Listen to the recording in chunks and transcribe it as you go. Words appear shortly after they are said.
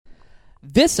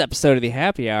This episode of the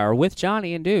Happy Hour with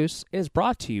Johnny and Deuce is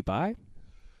brought to you by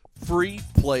Free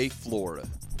Play Florida.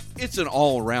 It's an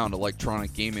all-around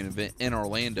electronic gaming event in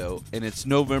Orlando, and it's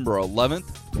November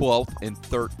 11th, 12th, and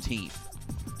 13th.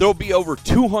 There'll be over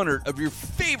 200 of your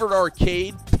favorite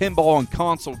arcade, pinball, and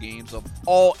console games of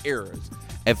all eras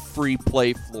at Free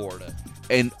Play Florida.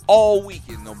 And all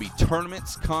weekend, there'll be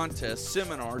tournaments, contests,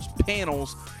 seminars,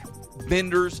 panels,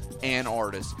 vendors, and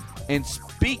artists. And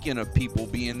speaking of people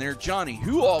being there, Johnny,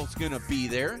 who all's going to be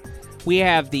there? We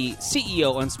have the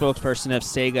CEO and spokesperson of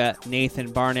Sega,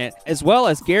 Nathan Barnett, as well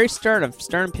as Gary Stern of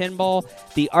Stern Pinball,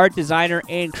 the art designer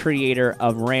and creator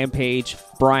of Rampage,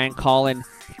 Brian Collin,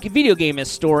 video game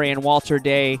historian Walter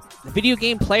Day, the video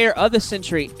game player of the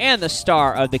century, and the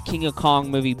star of the King of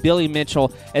Kong movie, Billy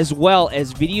Mitchell, as well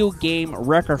as video game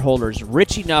record holders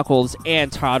Richie Knuckles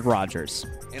and Todd Rogers.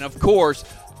 And of course,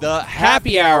 the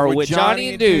Happy Hour with Johnny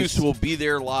and Deuce will be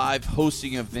there live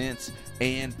hosting events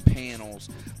and panels.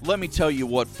 Let me tell you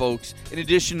what, folks, in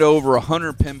addition to over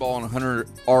 100 pinball and 100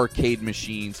 arcade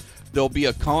machines, there'll be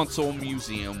a console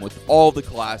museum with all the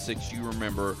classics you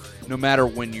remember, no matter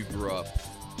when you grew up.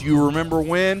 Do you remember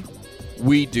when?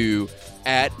 We do,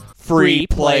 at Free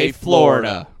Play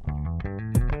Florida.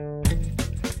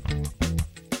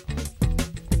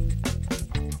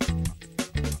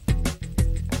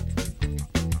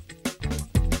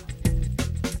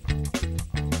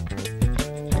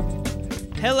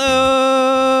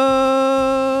 Hello,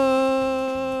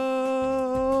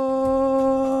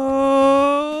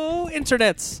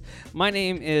 internets. My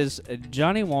name is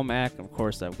Johnny Womack. Of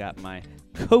course, I've got my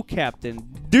co-captain,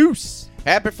 Deuce.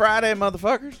 Happy Friday,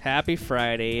 motherfuckers. Happy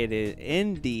Friday, it is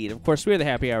indeed. Of course, we're the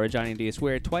Happy Hour with Johnny and Deuce.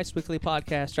 We're a twice-weekly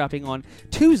podcast dropping on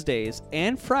Tuesdays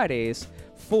and Fridays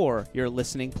for your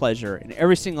listening pleasure. And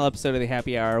every single episode of the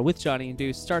Happy Hour with Johnny and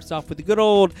Deuce starts off with the good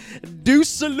old Deuce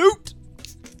salute.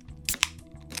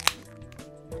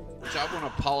 I want to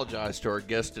apologize to our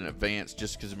guest in advance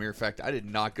just because, as a mere fact, I did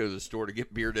not go to the store to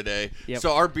get beer today. Yep.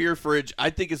 So our beer fridge, I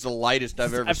think, is the lightest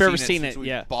I've ever seen it since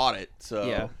we bought it. So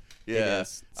yeah, it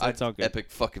is. So it's all good. Epic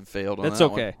fucking failed on That's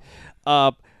that okay.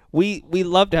 We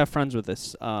love to have friends with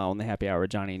us on the Happy Hour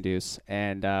with Johnny and Deuce,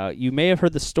 and you may have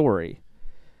heard the story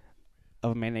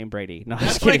of a man named Brady. No,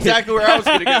 That's exactly where I was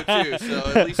going to go, too.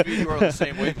 So at least we were on the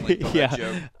same wavelength on that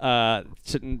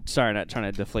joke. Sorry, not trying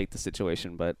to deflate the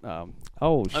situation, but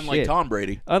Unlike Tom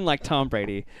Brady. Unlike Tom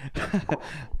Brady.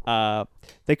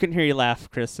 They couldn't hear you laugh,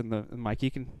 Chris, and the mic.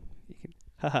 You can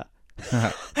haha.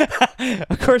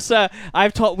 Of course,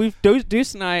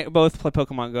 Deuce and I both play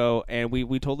Pokemon Go, and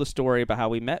we told the story about how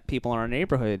we met people in our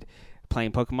neighborhood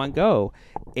playing Pokemon Go,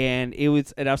 and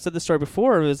I've said the story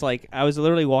before. It was like I was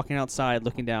literally walking outside,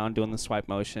 looking down, doing the swipe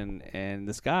motion, and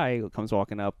this guy comes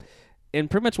walking up,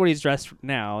 and pretty much what he's dressed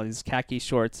now is khaki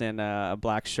shorts and a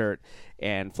black shirt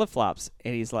and flip flops,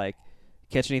 and he's like,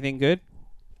 "Catch anything good?"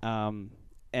 And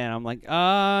I'm like,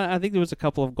 I think there was a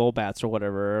couple of Golbats or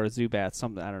whatever, or Zubats,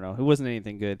 something, I don't know. It wasn't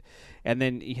anything good. And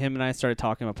then him and I started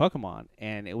talking about Pokemon,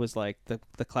 and it was like the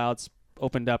clouds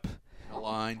opened up,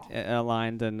 aligned,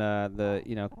 and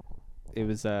it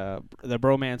was the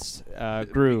bromance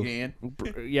grew.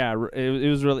 Yeah, it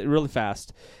was really really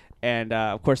fast, and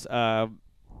of course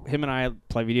him and I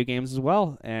play video games as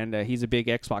well, and he's a big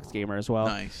Xbox gamer as well.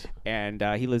 Nice. And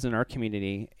he lives in our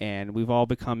community, and we've all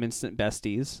become instant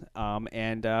besties.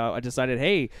 And I decided,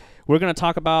 hey, we're going to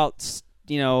talk about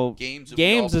games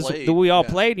that we all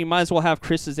played. You might as well have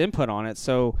Chris's input on it.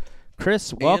 So,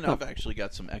 Chris, welcome. And I've actually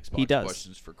got some Xbox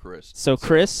questions for Chris. So,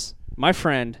 Chris, my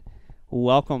friend,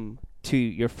 welcome to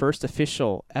your first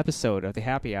official episode of the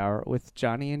Happy Hour with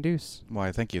Johnny and Deuce.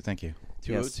 Why, thank you.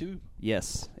 202?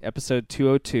 Yes, episode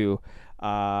 202.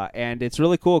 And it's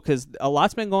really cool because a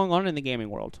lot's been going on in the gaming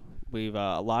world. We've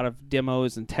a lot of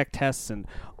demos and tech tests and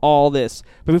all this.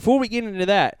 But before we get into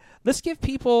that, let's give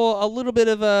people a little bit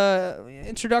of a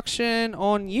introduction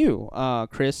on you,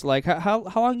 Chris. Like, how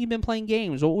long you been playing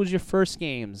games? What was your first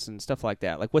games and stuff like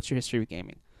that? Like, what's your history with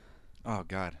gaming? Oh,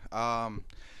 God.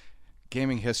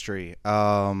 Gaming history.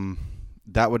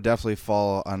 That would definitely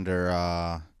fall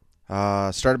under...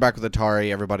 started back with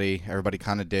Atari. Everybody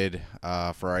kind of did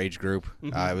for our age group.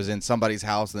 Mm-hmm. It was in somebody's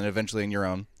house, and then eventually in your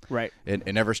own. Right.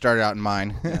 It never started out in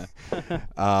mine.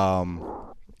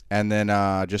 And then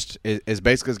just as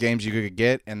basic as games you could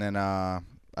get, and then I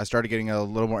started getting a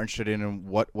little more interested in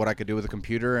what I could do with a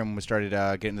computer, and we started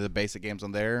getting into the basic games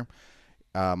on there.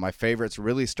 My favorites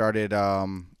really started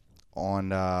on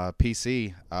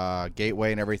PC,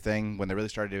 Gateway and everything, when they really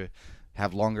started to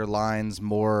have longer lines,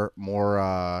 more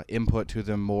input to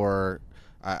them, more,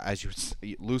 as you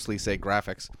loosely say,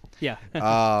 graphics. Yeah.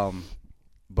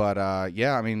 But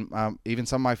yeah, I mean, even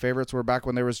some of my favorites were back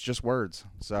when there was just words.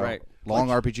 So Right. long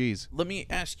RPGs. Let me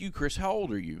ask you, Chris, how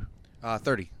old are you?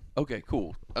 30. Okay,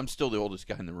 cool. I'm still the oldest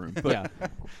guy in the room. But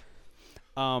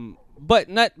Yeah.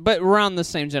 But around the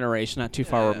same generation, not too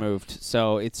far Yeah. removed.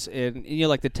 So it's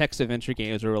like the text adventure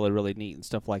games are really, really neat and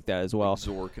stuff like that as well.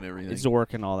 Zork and everything.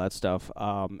 Zork and all that stuff.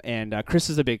 And Chris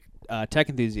is a big tech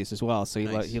enthusiast as well, so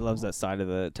Nice. he loves that side of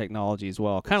the technology as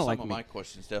well. Kind of like Some of me. my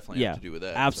questions definitely have to do with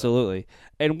that. Absolutely.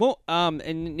 And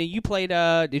and you played.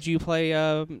 Did you play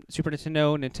Super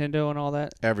Nintendo, and all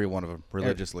that? Every one of them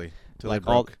religiously till they Like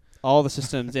broke. all the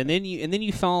systems, and then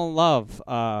you fell in love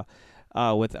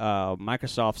with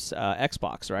Microsoft's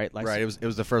Xbox, right? Like, Right. It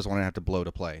was the first one I had to blow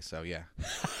to play. So yeah.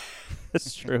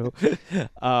 That's true.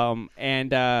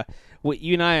 What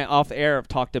you and I off the air have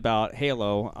talked about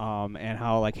Halo, and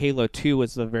how like Halo 2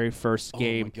 was the very first Oh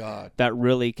game my God. that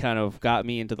really kind of got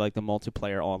me into like the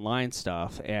multiplayer online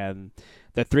stuff, and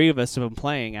the three of us have been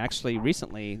playing actually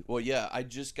recently. Well, yeah, I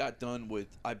just got done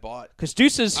with. I bought. Because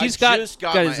Deuces, I just got his my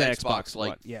Xbox like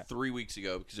One. Yeah. 3 weeks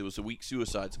ago because it was a week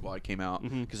Suicide Squad came out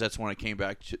because Mhm. that's when I came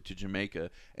back to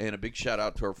Jamaica. And a big shout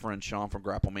out to our friend Sean from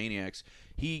Grapple Maniacs.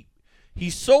 He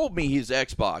sold me his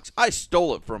Xbox. I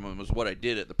stole it from him was what I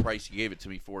did at the price he gave it to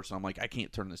me for. So I'm like, I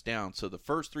can't turn this down. So the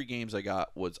first 3 games I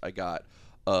got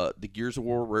the Gears of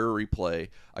War Rare Replay,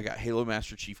 I got Halo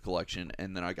Master Chief Collection,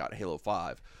 and then I got Halo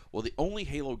 5. Well, the only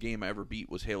Halo game I ever beat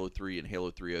was Halo 3 and Halo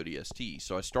 3 ODST.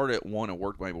 So I started at 1 and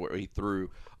worked my way through.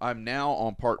 I'm now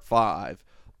on part 5.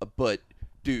 But,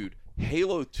 dude,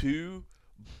 Halo 2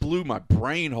 blew my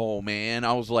brain hole, man.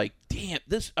 I was like, damn,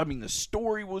 the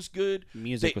story was good.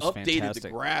 Music They was updated fantastic. the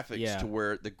graphics Yeah. to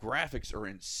where the graphics are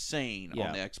insane Yeah.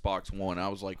 on the Xbox One. I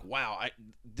was like, wow,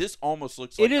 this almost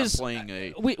looks like It is. I'm playing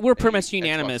a... We're pretty a much Xbox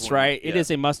unanimous, One. right? It Yeah.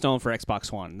 is a must-own for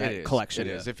Xbox One. That It is. collection.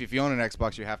 It is. If you own an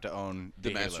Xbox, you have to own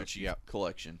the Master Halos. Chief Yep.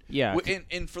 collection. Yeah.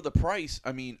 And for the price,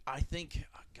 I mean, I think,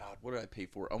 God, what did I pay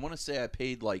for it? I want to say I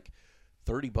paid like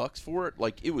 $30 for it.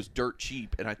 Like, it was dirt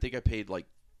cheap, and I think I paid like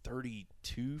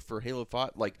 $32 for Halo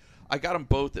 5. Like, I got them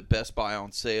both at Best Buy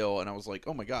on sale, and I was like,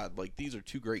 oh my God, like, these are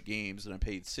 2 great games, and I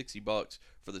paid $60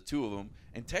 for the 2 of them.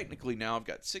 And technically now I've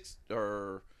got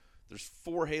there's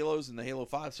 4 Halos in the Halo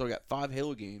 5, so I got 5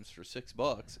 Halo games for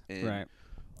 $6. And Right.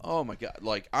 oh my God,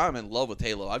 like, I'm in love with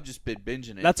Halo. I've just been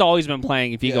binging it. That's all he's been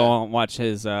playing. If you go Yeah. on and watch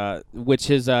his, which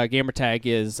his gamer tag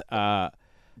is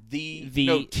Team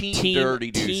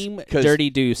Dirty Deuce. Team 'Cause Dirty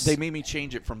Deuce. They made me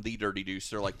change it from the Dirty Deuce.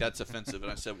 They're like, that's offensive.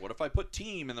 And I said, what if I put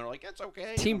team? And they're like, that's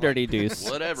okay. Team And I'm Dirty like, Deuce.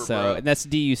 Whatever, so, bro. and that's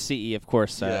DUCE, of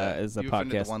course, Yeah. is the You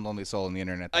offended podcast. the one lonely soul on the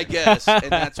internet. I there. guess, and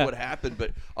that's what happened.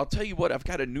 But I'll tell you what, I've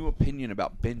got a new opinion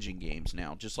about binging games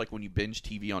now. Just like when you binge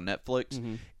TV on Netflix,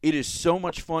 Mm-hmm. it is so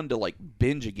much fun to like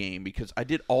binge a game because I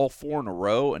did all 4 in a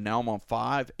row, and now I'm on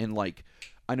 5, and like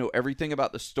I know everything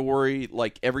about the story.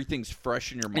 Like everything's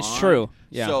fresh in your mind. It's true.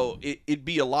 Yeah. So it'd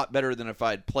be a lot better than if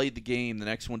I had played the game. The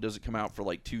next one doesn't come out for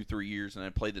like 2-3 years, and I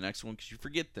played the next one because you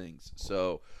forget things.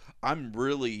 So I'm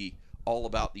really all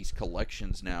about these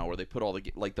collections now, where they put all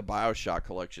the like the BioShock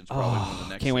collections. Probably one of the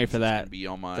next. can't wait things for that's that. gonna be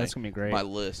on my That's gonna be great. my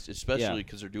list, especially Yeah.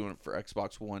 because they're doing it for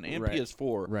Xbox One and Right.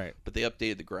 PS4. Right. But they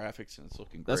updated the graphics and it's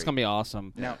looking great. That's gonna be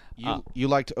awesome. Now you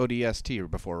liked ODST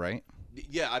before, right?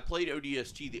 Yeah, I played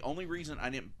ODST. The only reason I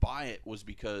didn't buy it was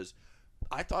because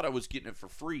I thought I was getting it for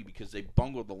free because they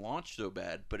bungled the launch so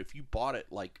bad. But if you bought it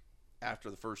like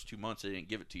after the first 2 months, they didn't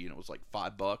give it to you, and it was like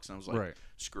 $5, and I was like, Right.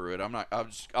 screw it.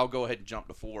 I'll go ahead and jump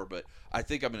to 4, but I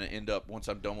think I'm going to end up once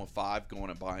I'm done with 5 going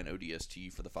and buying ODST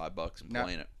for the $5 and Now-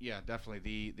 playing it. Yeah,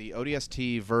 definitely. The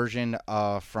ODST version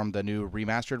from the new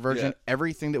remastered version, Yeah.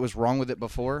 everything that was wrong with it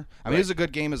before. I mean, Right. it was a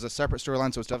good game as a separate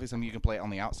storyline, so it's definitely something you can play on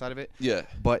the outside of it. Yeah.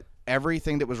 But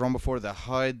everything that was wrong before, the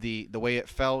HUD, the way it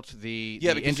felt, the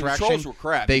Yeah, the because the interaction, controls were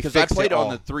crap. They Because I fixed played it on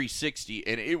all. the 360,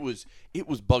 and it was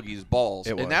buggy as balls.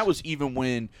 It and was. that was even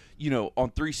when,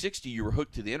 on 360 you were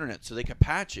hooked to the internet, so they could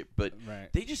patch it. But Right.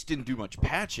 they just didn't do much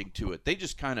patching to it. They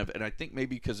just kind of, and I think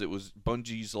maybe because it was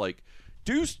Bungie's like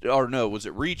Deuce, or no, was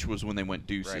it Reach was when they went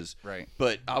Deuces. Right.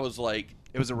 But I was like,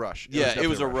 It was a rush. yeah, it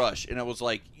was definitely a rush. And I was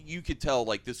like, you could tell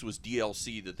like this was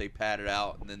DLC that they padded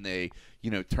out and then they,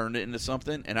 turned it into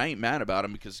something. And I ain't mad about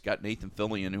them because it's got Nathan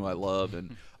Fillion, who I love,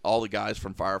 and all the guys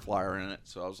from Firefly are in it.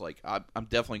 So I was like, I'm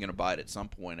definitely going to buy it at some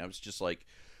point. I was just like,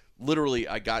 literally,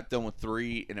 I got done with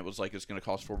 3, and it was like it's going to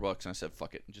cost $4, and I said,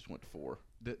 fuck it, and just went to 4.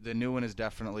 The new one is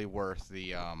definitely worth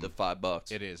the The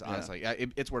 $5. It is Yeah. honestly. Yeah,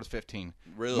 it's worth 15.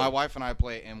 Really? My wife and I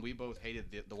play, and we both hated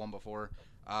the one before.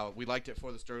 We liked it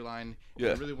for the storyline.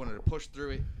 Yeah. We really wanted to push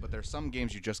through it, but there's some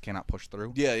games you just cannot push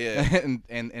through. Yeah. and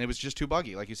it was just too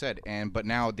buggy, like you said. But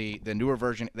now the newer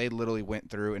version, they literally went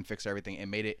through and fixed everything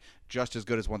and made it just as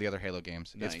good as one of the other Halo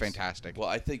games. Nice. It's fantastic. Well,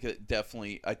 I think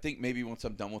I think maybe once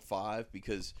I'm done with 5,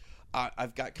 because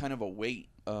I've got kind of a wait,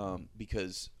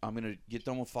 because I'm gonna get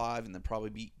done with 5 and then probably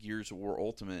beat Gears of War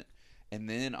Ultimate. And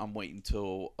then I'm waiting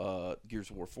until Gears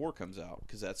of War 4 comes out,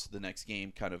 because that's the next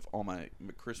game kind of on my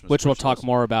Christmas. Which we'll wish talk list.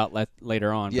 more about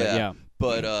later on. Yeah.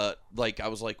 But Like, I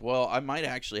was like, well, I might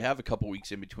actually have a couple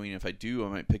weeks in between. If I do, I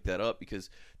might pick that up, because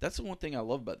that's the one thing I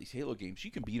love about these Halo games.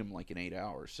 You can beat them like in 8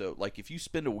 hours. So, like, if you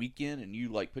spend a weekend and you,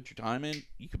 like, put your time in,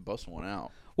 you can bust one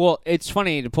out. Well, it's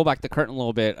funny to pull back the curtain a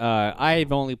little bit.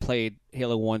 I've only played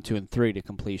Halo 1, 2, and 3 to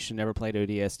completion. Never played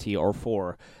ODST or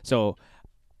 4. So,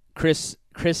 Chris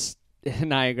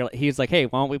and he's like, hey,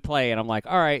 why don't we play? And I'm like,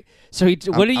 all right. So what do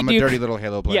you do? I'm a dirty little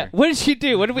Halo player. Yeah. What did you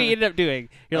do? What did we end up doing?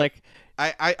 You're like,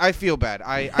 I feel bad.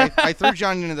 I threw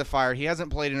Johnny into the fire. He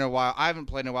hasn't played in a while. I haven't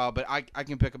played in a while, but I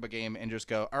can pick up a game and just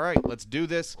go, all right, let's do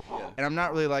this. Yeah. And I'm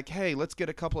not really like, hey, let's get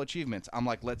a couple achievements. I'm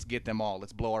like, let's get them all.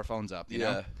 Let's blow our phones up. You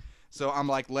know? So I'm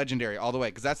like legendary all the way,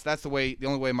 because that's the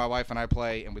only way my wife and I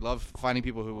play, and we love finding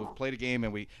people who have played a game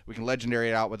and we can legendary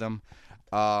it out with them.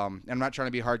 And I'm not trying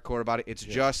to be hardcore about it. It's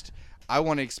just I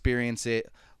want to experience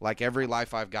it like every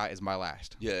life I've got is my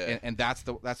last. Yeah. And that's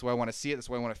the way I want to see it. That's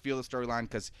the way I want to feel the storyline,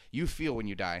 because you feel when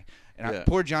you die. And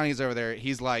poor Johnny's over there.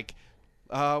 He's like,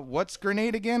 what's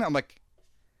grenade again? I'm like,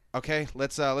 okay,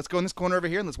 let's go in this corner over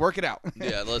here and let's work it out.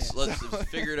 Yeah, let's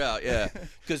figure it out. Yeah,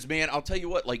 because man, I'll tell you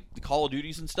what, like the Call of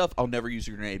Duties and stuff, I'll never use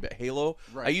a grenade. But Halo,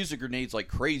 Right. I use the grenades like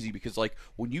crazy, because like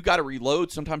when you got to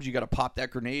reload, sometimes you got to pop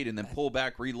that grenade and then pull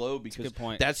back, reload, because good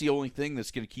point. that's the only thing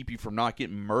that's going to keep you from not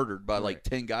getting murdered by like Right.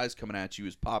 10 guys coming at you,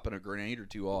 is popping a grenade or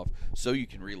two off so you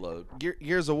can reload.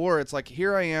 Gears of War, it's like,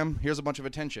 here I am, here's a bunch of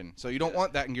attention. So you don't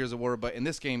want that in Gears of War, but in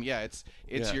this game, it's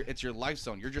your life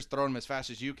zone. You're just throwing them as fast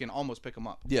as you can, almost pick them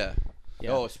up. Yeah.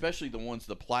 Yeah. Oh, especially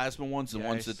the plasma ones, the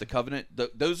ones Yes. that the Covenant,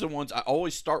 those are the ones I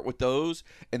always start with those,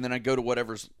 and then I go to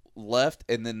whatever's left,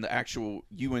 and then the actual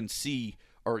UNC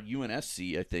or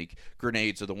UNSC, I think,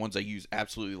 grenades are the ones I use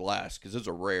absolutely last, because those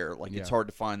are rare. Like, it's hard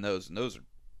to find those, and those are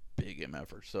big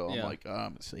MFers. So I'm like, I'm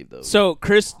going to save those. So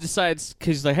Chris decides, because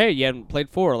he's like, hey, you haven't played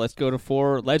 4. Let's go to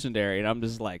 4 Legendary. And I'm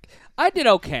just like, I did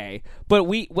okay. But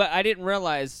what I didn't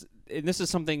realize, and this is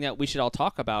something that we should all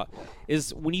talk about,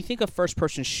 is when you think of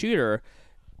first-person shooter,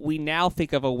 we now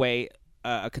think of a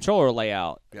controller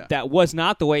layout that was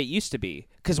not the way it used to be.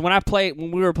 Because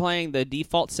when we were playing the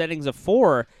default settings of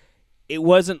 4, it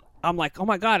wasn't. I'm like, oh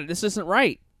my god, this isn't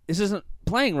right. This isn't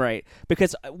playing right.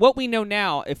 Because what we know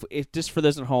now, if just for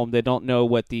those at home that don't know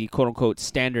what the quote-unquote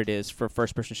standard is for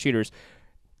first-person shooters,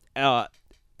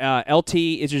 LT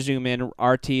is your zoom in,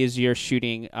 RT is your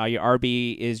shooting, your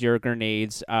RB is your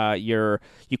grenades,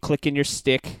 you click in your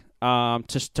stick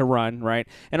just to run, right,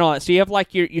 and all that. So you have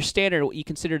like your standard, what you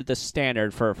consider the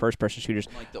standard for first person shooters.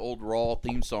 Like the old Raw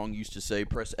theme song used to say,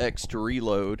 press X to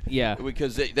reload. Yeah.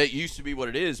 Because that used to be what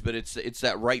it is, but it's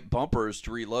that right bumper is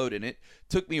to reload, and it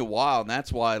took me a while, and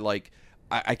that's why like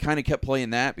I kind of kept playing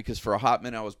that, because for a hot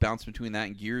minute I was bouncing between that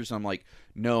and Gears, and I'm like,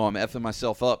 no, I'm effing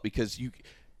myself up, because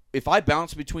if I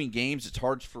bounce between games, it's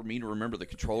hard for me to remember the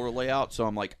controller layout. So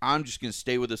I'm like, I'm just going to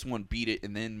stay with this one, beat it,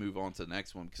 and then move on to the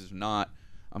next one. Because if not,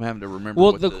 I'm having to remember.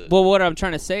 Well, what I'm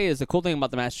trying to say is the cool thing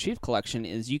about the Master Chief Collection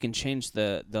is you can change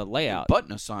the layout.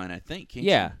 Button assign, I think. Can't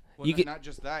Yeah. you? Well, not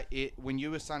just that. When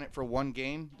you assign it for one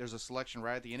game, there's a selection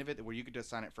right at the end of it where you could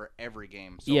assign it for every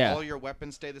game. So all your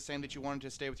weapons stay the same that you wanted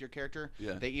to stay with your character.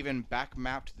 Yeah. They even back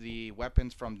mapped the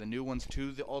weapons from the new ones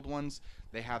to the old ones.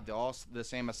 They have all the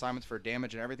same assignments for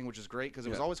damage and everything, which is great, because it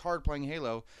was always hard playing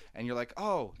Halo, and you're like,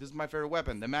 oh, this is my favorite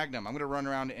weapon, the Magnum. I'm going to run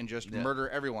around and just murder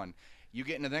everyone. You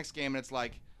get into the next game, and it's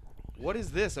like, what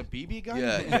is this, a BB gun?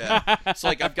 Yeah. It's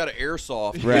like I've got an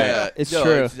airsoft. Right. Yeah. It's no,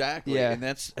 true. Exactly. Yeah. And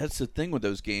that's the thing with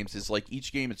those games, is like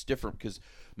each game it's different, because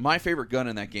my favorite gun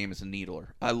in that game is a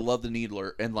Needler. I love the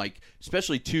Needler, and like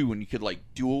especially 2 when you could like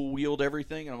dual wield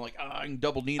everything, and I'm like, I can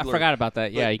double Needler. I forgot about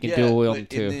that. But, yeah, you can dual wield them and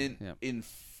too. then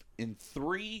in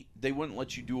 3 they wouldn't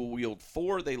let you dual wield.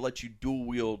 4 they let you dual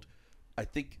wield, I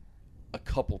think, a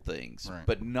couple things,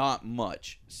 but not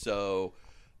much. So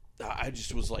I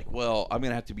just was like, well, I'm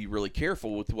going to have to be really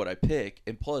careful with what I pick.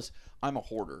 And plus, I'm a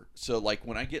hoarder. So, like,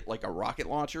 when I get, like, a rocket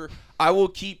launcher, I will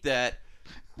keep that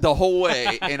the whole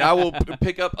way, and I will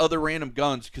pick up other random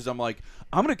guns, because I'm like,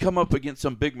 I'm going to come up against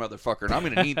some big motherfucker, and I'm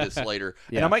going to need this later.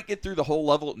 Yeah. And I might get through the whole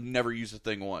level and never use the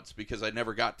thing once, because I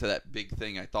never got to that big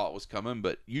thing I thought was coming.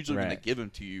 But usually when they give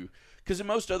them to you, Because in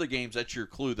most other games, that's your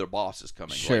clue the boss is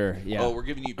coming. Sure, like, yeah. Oh, we're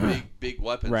giving you big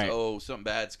weapons. Right. Oh, something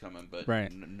bad's coming. But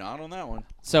Right. not on that one.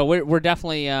 So we're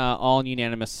definitely all in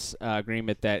unanimous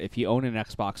agreement that if you own an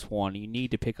Xbox One, you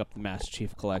need to pick up the Master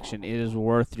Chief Collection. It is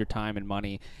worth your time and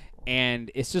money,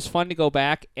 and it's just fun to go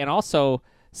back. And also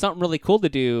something really cool to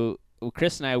do.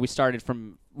 Chris and I, we decided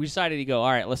to go.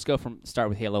 All right, let's start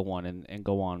with Halo 1 and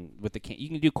go on with you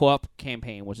can do co-op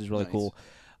campaign, which is really Nice. cool.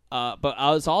 But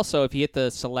I was also, if you hit the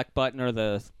select button or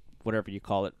the whatever you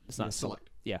call it, it's not select.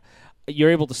 Yeah, you're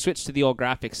able to switch to the old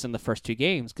graphics in the first two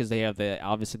games because they have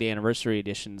obviously the anniversary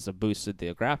editions have boosted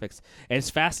the graphics, and it's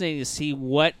fascinating to see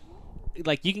what,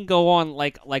 like, you can go on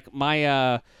like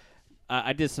my.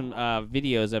 I did some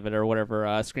videos of it or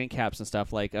whatever, screen caps and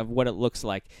stuff, like, of what it looks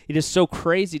like. It is so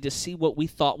crazy to see what we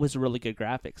thought was really good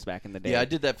graphics back in the day. Yeah, I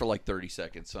did that for like 30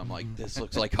 seconds. So I'm like, this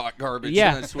looks like hot garbage.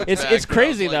 Yeah, and I switched it's back, and I was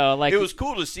crazy, like, though, like- it was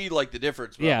cool to see like the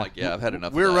difference. But Yeah. I'm like, yeah, I've had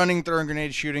enough. We're of that. running throwing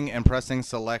grenade shooting and pressing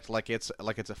select like it's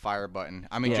a fire button.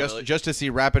 I mean, Yeah. just to see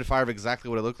rapid fire of exactly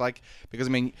what it looked like. Because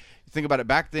I mean, think about it.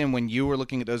 Back then, when you were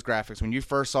looking at those graphics, when you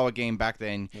first saw a game back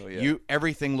then, Oh, yeah.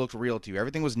 everything looked real to you.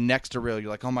 Everything was next to real. You're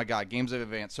like, oh my god, games have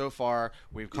advanced so far.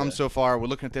 We've come so far. We're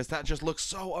looking at this. That just looks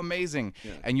so amazing.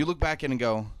 Yeah. And you look back in and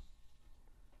go,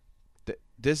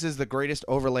 this is the greatest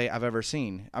overlay I've ever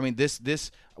seen. I mean, this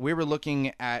we were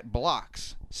looking at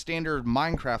blocks, standard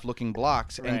Minecraft looking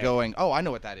blocks, and Right. going, oh, I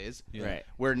know what that is. Right.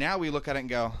 Where now we look at it and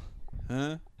go,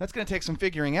 Huh? that's going to take some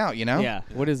figuring out, you know? Yeah.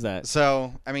 What is that?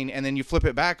 So, I mean, and then you flip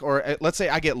it back, or let's say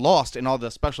I get lost in all the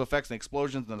special effects and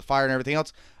explosions and the fire and everything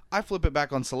else. I flip it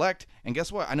back on select, and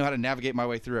guess what? I know how to navigate my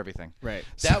way through everything. Right.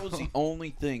 That was the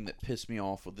only thing that pissed me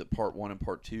off with the part 1 and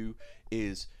part 2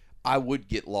 is I would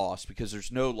get lost because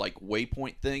there's no like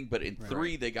waypoint thing. But in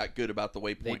 3, they got good about the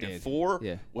waypoint. They And did. 4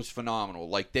 Yeah. was phenomenal.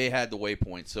 Like they had the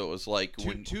waypoint, so it was like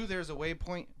when Two, there's a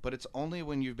waypoint, but it's only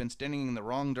when you've been standing in the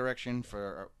wrong direction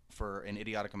for an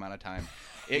idiotic amount of time.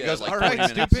 It Yeah, goes, like all right,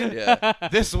 20 minutes. stupid, Yeah.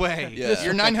 this way. Yeah.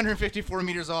 You're 954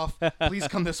 meters off. Please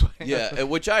come this way. Yeah,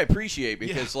 which I appreciate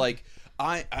because like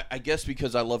I guess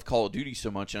because I love Call of Duty so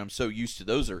much and I'm so used to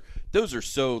those are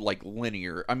so like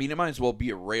linear. I mean, it might as well be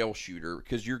a rail shooter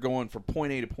because you're going from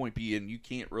point A to point B and you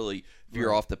can't really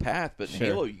veer off the path. But in Sure.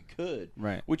 Halo, you could,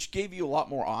 Right. Which gave you a lot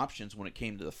more options when it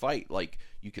came to the fight. Like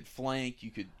you could flank,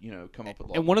 you could come up with.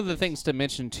 A lot And one more of the things to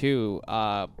mention too,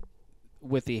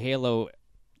 with the Halo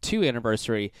 2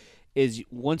 anniversary, is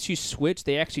once you switch,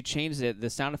 they actually changed the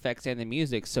sound effects and the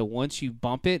music. So once you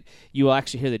bump it, you will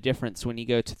actually hear the difference when you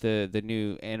go to the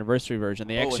new anniversary version.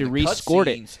 They actually and the rescored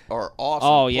it. cutscenes are awesome.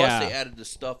 Oh, Plus, yeah. they added the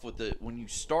stuff with the when you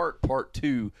start part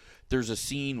 2. There's a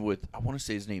scene with I want to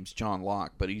say his name's John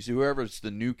Locke, but he's whoever's the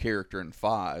new character in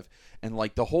 5, and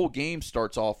like the whole game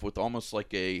starts off with almost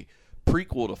like a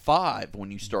prequel to 5 when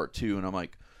you start 2, and I'm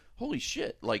like, holy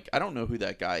shit! Like I don't know who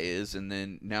that guy is, and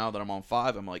then now that I'm on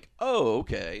 5, I'm like, oh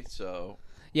okay, so.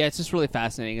 Yeah, it's just really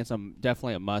fascinating. It's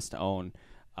definitely a must-own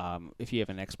if you have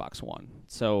an Xbox One.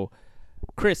 So,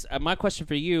 Chris, my question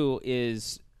for you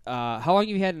is, how long have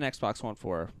you had an Xbox One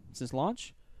for? Since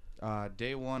launch?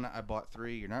 Day one, I bought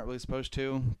 3. You're not really supposed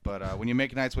to, but when you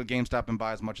make nights with GameStop and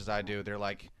buy as much as I do, they're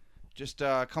like, just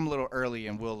come a little early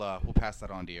and we'll pass that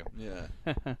on to you. Yeah.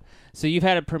 So you've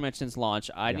had it pretty much since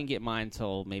launch. I didn't get mine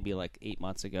until maybe like 8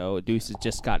 months ago. Deuce has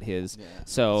just got his. Yeah.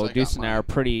 So So I Deuce got and I are mine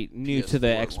pretty new to the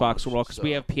PS4 Xbox launched, world because we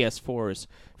so- have PS4s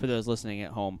for those listening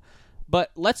at home.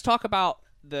 But let's talk about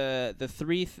the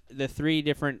three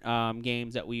different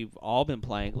games that we've all been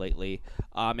playing lately.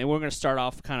 And we're going to start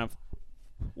off kind of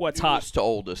what's hot. Newest to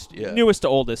oldest, yeah. Newest to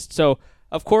oldest. So,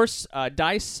 of course,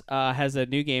 DICE has a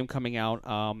new game coming out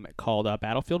called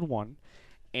Battlefield 1.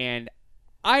 And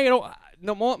I don't...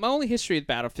 No, my only history with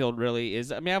Battlefield really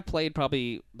is... I mean, I've played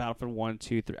probably Battlefield 1,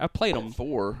 2, 3... I've played them.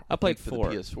 4. I played think, 4.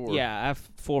 for the PS4. Yeah, I have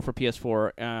 4 for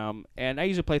PS4. And I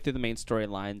usually play through the main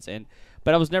storylines.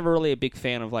 But I was never really a big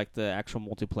fan of like the actual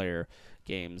multiplayer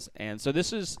games. And so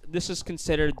this is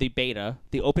considered the beta,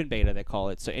 the open beta they call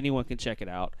it, so anyone can check it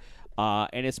out.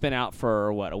 And it's been out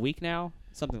for what, a week now?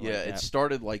 Something like that. Yeah, it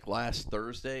started like last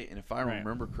Thursday, and if I Right.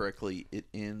 remember correctly, it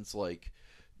ends like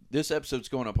this episode's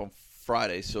going up on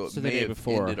Friday, so it So the may day have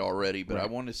before. ended already. But I Right.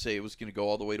 wanted to say it was going to go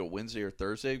all the way to Wednesday or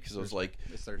Thursday because I was like,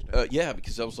 This Thursday. yeah,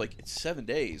 because I was like, it's 7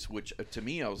 days, which to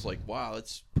me I was like, wow,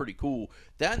 that's pretty cool.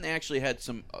 That and they actually had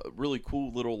some really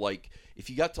cool little like, if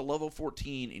you got to level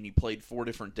 14 and you played 4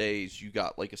 different days, you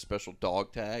got like a special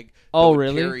dog tag. that Oh, would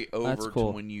really? Carry over That's cool.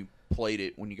 to when you played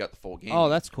it when you got the full game. Oh,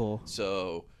 that's cool.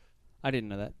 so. I didn't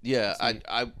know that. Yeah, That's neat.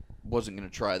 I wasn't going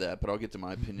to try that, but I'll get to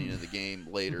my opinion of the game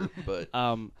later. But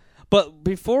But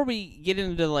before we get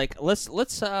into let's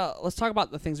talk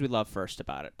about the things we love first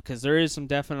about it, because there is some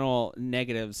definite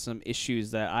negatives, some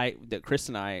issues that Chris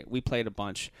and I we played a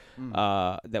bunch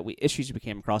issues we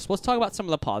came across. Let's talk about some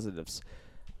of the positives.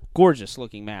 Gorgeous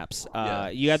looking maps.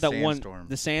 You had that Sandstorm.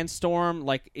 the sandstorm,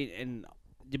 and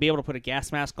to be able to put a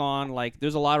gas mask on,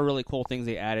 there's a lot of really cool things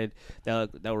they added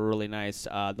that were really nice.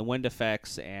 The wind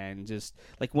effects, and just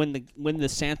when the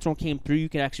sandstorm came through, you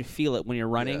could actually feel it when you're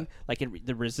running,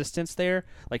 the resistance there.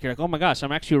 You're like, oh my gosh,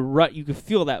 I'm actually you could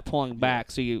feel that pulling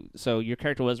back, so your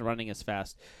character wasn't running as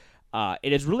fast.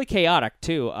 It is really chaotic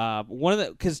too.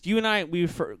 Because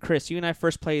Chris, you and I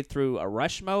first played through a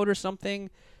rush mode or something.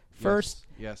 First,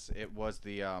 yes, it was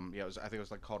the I think it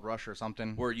was called Rush or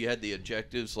something. Where you had the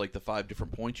objectives, the 5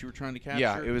 different points you were trying to capture.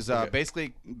 Yeah, it was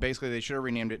basically they should have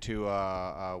renamed it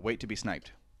to Wait to be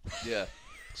Sniped. Yeah.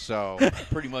 So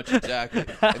pretty much exactly,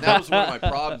 and that was one of my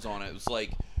problems on it. It was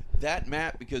that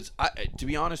map, because to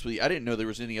be honest with you, I didn't know there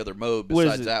was any other mode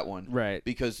besides that one. Right.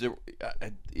 Because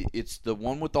it's the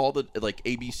one with all the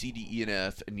A, B, C, D, E, and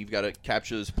F, and you've got to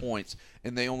capture those points,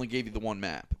 and they only gave you the one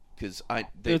map. It's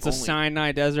a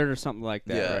Sinai Desert or something like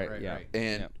that, yeah, right? Yeah.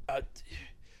 And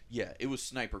it was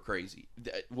sniper crazy.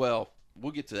 Well,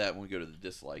 we'll get to that when we go to the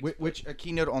dislikes. Which a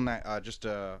keynote on that, just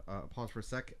pause for a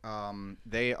sec.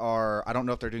 They are, I don't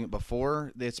know if they're doing it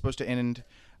before it's supposed to end,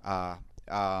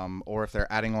 or if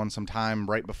they're adding on some time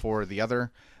right before the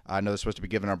other. I know they're supposed to be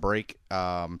giving a break,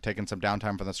 taking some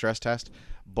downtime from the stress test.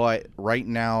 But right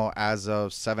now, as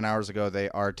of 7 hours ago, they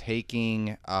are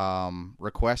taking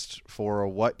requests for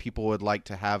what people would like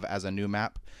to have as a new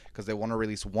map, because they want to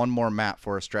release one more map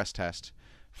for a stress test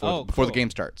before the game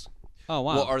starts. Oh,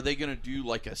 wow. Well, are they going to do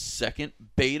a second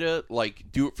beta?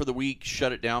 Do it for the week,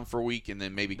 shut it down for a week, and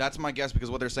then maybe... That's my guess,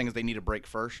 because what they're saying is they need a break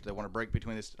first. They want a break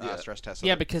between this stress tests.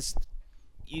 Yeah, because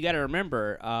you got to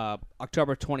remember,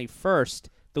 October 21st,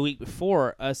 the week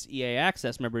before, us EA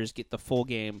Access members get the full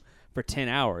game for 10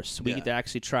 hours. So we get to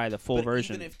actually try the full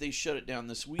version. Even if they shut it down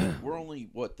this week, we're only,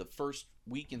 the first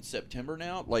week in September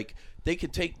now? They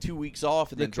could take 2 weeks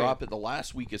off and then drop it the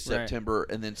last week of September,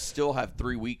 and then still have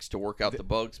 3 weeks to work out the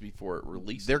bugs before it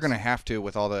releases. They're going to have to,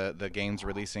 with all the games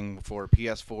releasing for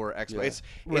PS4, Xbox.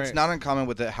 Yeah. It's not uncommon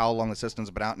with how long the system's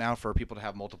been out now for people to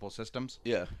have multiple systems.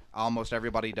 Yeah. Almost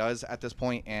everybody does at this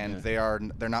point, and they're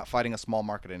not fighting a small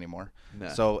market anymore. No.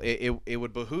 So it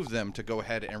would behoove them to go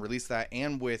ahead and release that,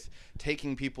 and with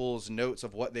taking people's notes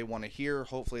of what they want to hear.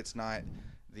 Hopefully it's not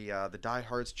the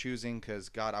diehards choosing, because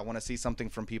God, I want to see something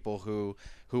from people who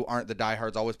aren't the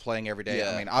diehards always playing every day.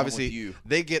 Yeah, I mean, obviously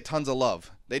they get tons of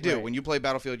love. They do. When you play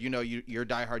Battlefield, you're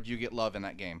diehard, you get love in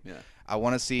that game. Yeah. I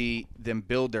want to see them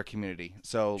build their community.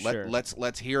 So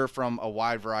let's hear from a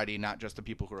wide variety, not just the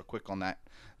people who are quick on that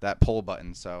pull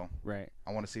button. So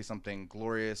I want to see something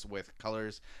glorious with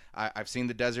colors. I've seen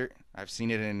the desert. I've seen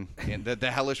it in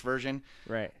the hellish version.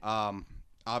 Right.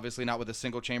 Obviously not with a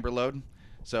single chamber load.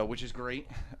 So, which is great,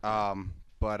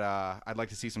 but I'd like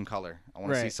to see some color. I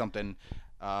want to see something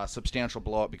substantial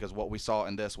blow up, because what we saw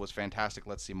in this was fantastic.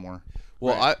 Let's see more.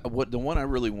 Well, the one I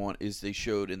really want is they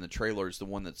showed in the trailers, the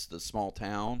one that's the small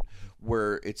town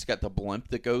where it's got the blimp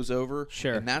that goes over.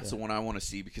 Sure. And that's the one I want to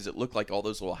see, because it looked like all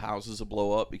those little houses will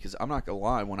blow up. Because I'm not gonna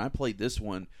lie, when I played this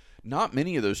one, not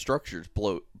many of those structures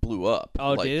blew up.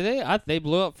 Oh, did they? They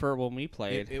blew up for when we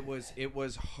played. It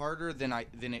was harder than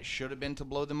it should have been to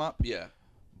blow them up. Yeah.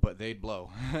 But they'd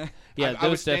blow. Yeah, I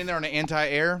was staying there on an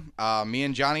anti-air. Me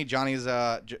and Johnny's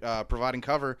providing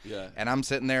cover, and I'm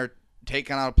sitting there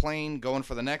taking out a plane, going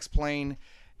for the next plane,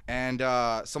 and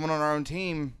someone on our own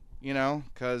team,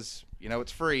 because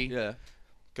it's free,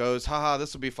 goes, haha,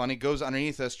 this will be funny, goes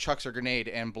underneath us, chucks a grenade,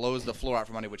 and blows the floor out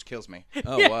from under, which kills me.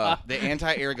 Oh, wow. The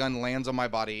anti-air gun lands on my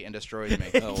body and destroys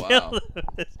me. Oh, wow.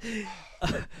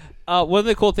 One of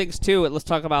the cool things, too, let's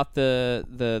talk about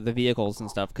the vehicles and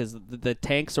stuff, because the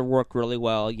tanks are worked really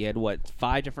well. You had,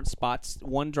 5 different spots,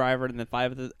 one driver, and then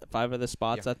 5 of the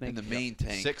spots, I think. In the main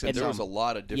tank. 6 and there was a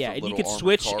lot of different and little you could armored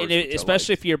switch, cars, and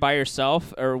especially if you're by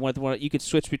yourself, or with one, you could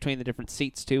switch between the different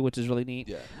seats, too, which is really neat.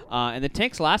 Yeah. And the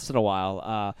tanks lasted a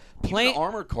while. Even the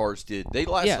armored cars did. They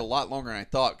lasted a lot longer than I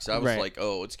thought, because I was like,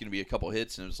 oh, it's going to be a couple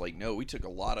hits, and it was like, no, we took a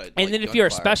lot of And then if you're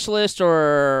a specialist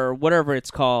or whatever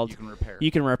it's called, you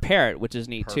can repair it, which is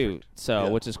neat, too.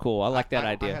 So, which is cool. I like that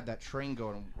idea. I had that train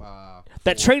going.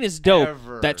 That train is dope.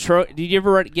 Did you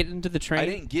ever get into the train? I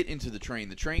didn't get into the train.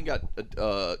 The train got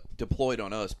deployed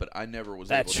on us, but I never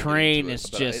was able to train get into is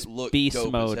it. just it looked beast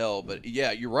dope mode. As hell. But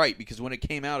yeah, you're right, because when it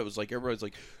came out, it was like everybody's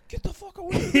like, "Get the fuck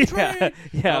away from the train!"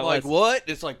 Yeah, I'm like, what?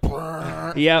 It's like,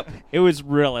 yep, it was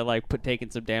really taking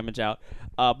some damage out.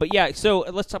 But yeah, so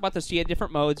let's talk about this. You had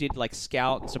different modes. You had like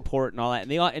scout and support and all that,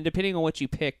 and and depending on what you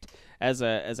picked as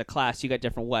a class, you got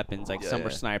different weapons. Like some were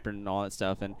sniper and all that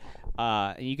stuff, and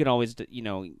you can always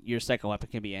your second weapon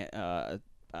can be a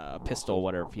pistol, or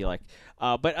whatever you like.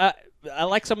 But I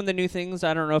like some of the new things.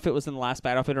 I don't know if it was in the last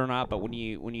Battlefield or not, but when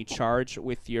you charge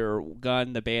with your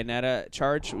gun, the Bayonetta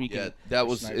charge, that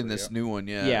was sniper, in this new one.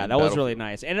 Yeah, that was really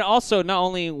nice. And it also, not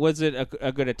only was it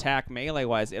a good attack melee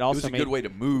wise, it also was a made good way to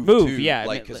move too. Yeah,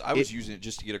 like because I was using it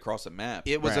just to get across the map.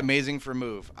 It was amazing for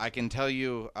move. I can tell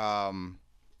you,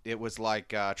 it was like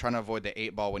trying to avoid the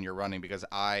 8-ball when you're running, because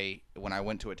when I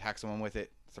went to attack someone with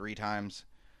it 3 times,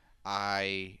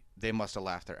 they must have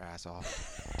laughed their ass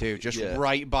off, dude. Just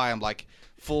right by them, like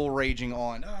full raging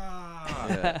on.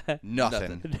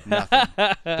 Nothing.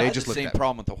 They just the same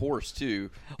problem with the horse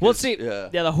too. Well, see,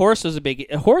 the horse was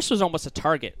a horse was almost a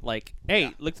target. Like,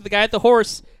 hey, look at the guy at the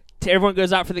horse. Everyone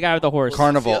goes out for the guy with the horse.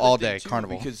 Carnival all day.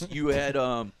 Carnival, because you had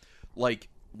like.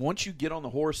 Once you get on the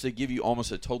horse, they give you almost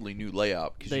a totally new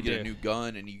layout, because you get a new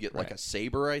gun and you get like a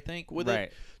saber, I think, with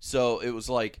it. So it was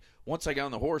like, once I got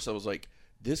on the horse, I was like,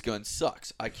 this gun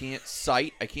sucks. I can't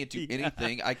sight. I can't do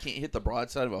anything. I can't hit the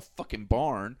broadside of a fucking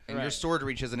barn. And your sword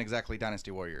reach isn't exactly Dynasty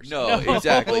Warriors. No,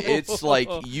 exactly. It's like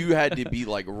you had to be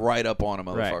like right up on a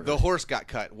motherfucker. Right. The horse got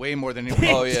cut way more than anyone.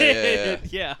 Oh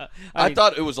yeah. I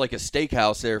thought it was like a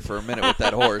steakhouse there for a minute with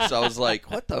that horse. I was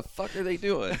like, what the fuck are they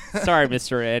doing? Sorry,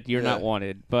 Mr. Ed, you're not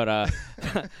wanted. But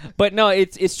but no,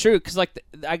 it's true, because like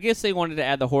I guess they wanted to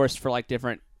add the horse for like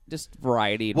different. Just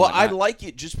variety. And whatnot. I like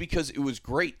it just because it was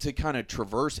great to kind of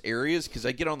traverse areas, because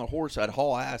I get on the horse, I'd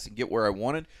haul ass and get where I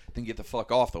wanted, then get the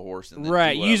fuck off the horse. And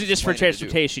then use it just for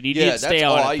transportation. You didn't stay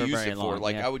on it for very long. Yeah, that's all I used it for.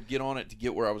 Like, I would get on it to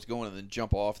get where I was going and then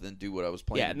jump off and then do what I was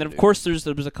planning. Yeah, and then of course there was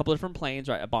a couple different planes,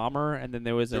 right? A bomber, and then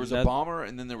there was a bomber,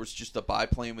 and then there was just a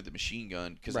biplane with the machine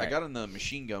gun, because I got in the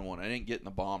machine gun one. I didn't get in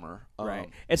the bomber. Right.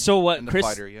 And so what Chris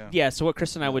fighter, so what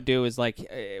Chris and I would do is like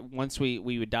once we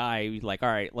would die, we'd like, all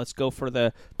right, let's go for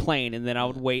the plane, and then I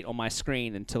would wait on my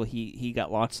screen until he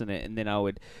got launched in it, and then I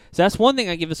would. So that's one thing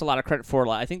I give us a lot of credit for.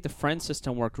 Like, I think the friend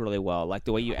system worked really well. Like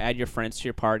the way you add your friends to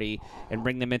your party and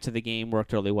bring them into the game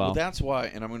worked really well. Well, that's why,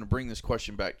 and I'm going to bring this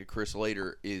question back to Chris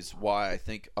later, is why I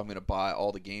think I'm going to buy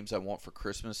all the games I want for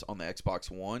Christmas on the Xbox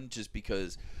One, just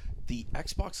because the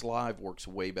Xbox Live works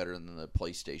way better than the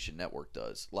PlayStation Network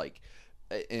does. Like,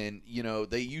 and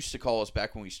they used to call us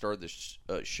back when we started this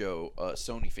show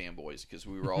Sony fanboys, because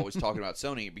we were always talking about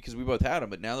Sony because we both had them.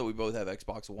 But now that we both have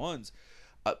Xbox Ones,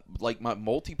 like my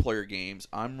multiplayer games,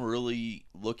 I'm really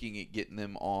looking at getting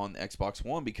them on Xbox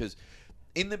One, because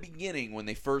in the beginning when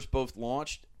they first both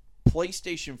launched,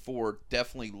 PlayStation 4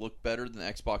 definitely looked better than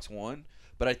Xbox One.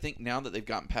 But I think now that they've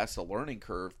gotten past the learning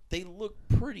curve, they look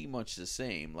pretty much the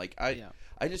same. Like I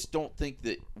just don't think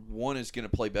that one is going to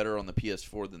play better on the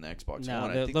PS4 than the Xbox One.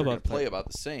 I think they're going to play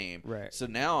about the same. Right. So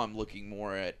now I'm looking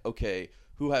more at, okay,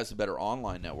 who has a better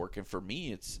online network? And for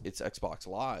me, it's Xbox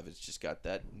Live. It's just got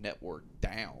that network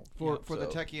down. For the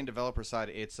techie and developer side,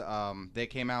 it's they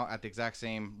came out at the exact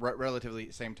same,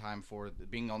 relatively same time for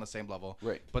being on the same level.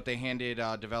 Right. But they handed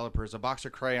developers a box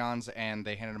of crayons, and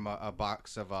they handed them a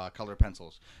box of colored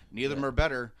pencils. Neither of them are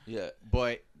better. Yeah.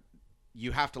 But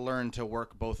you have to learn to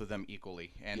work both of them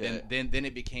equally, and then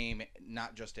it became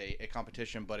not just a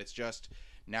competition, but it's just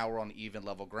now we're on even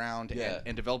level ground,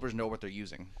 and developers know what they're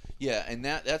using. Yeah, and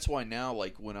that's why now,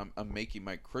 like when I'm making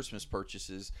my Christmas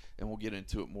purchases, and we'll get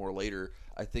into it more later,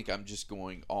 I think I'm just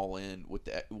going all in with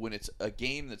that. When it's a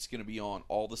game that's going to be on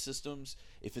all the systems,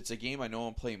 if it's a game I know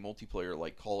I'm playing multiplayer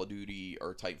like Call of Duty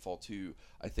or Titanfall 2,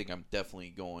 I think I'm definitely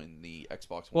going the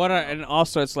Xbox One. And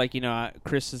also it's like,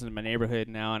 Chris is in my neighborhood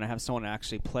now, and I have someone to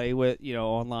actually play with,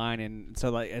 online, and so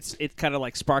like it kind of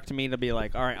like sparked me to be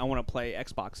like, all right, I want to play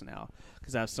Xbox now,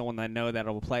 because I have someone that I know that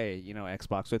will play,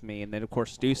 Xbox with me, and then of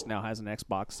course Deuce now has an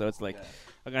Xbox, so it's like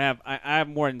I'm gonna have I have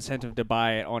more incentive to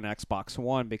buy it on Xbox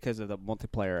One because of the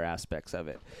multiplayer aspects of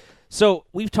it. So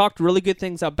we've talked really good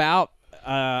things about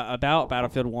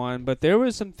Battlefield 1, but there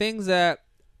were some things that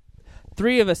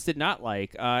 3 of us did not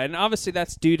like, and obviously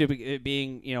that's due to it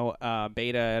being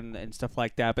beta and stuff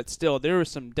like that. But still, there was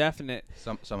some definite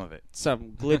some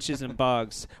glitches and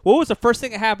bugs. What was the first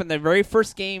thing that happened? The very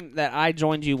first game that I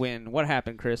joined you in, what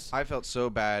happened, Chris? I felt so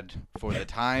bad for the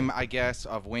time, I guess,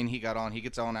 of when he got on. He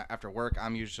gets on after work.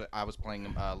 I was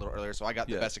playing a little earlier, so I got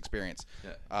the best experience.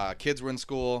 Yeah. Kids were in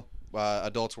school,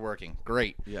 adults were working.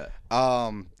 Great. Yeah.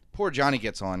 Poor Johnny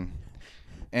gets on.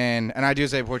 And I do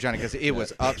say poor Johnny because it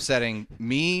was upsetting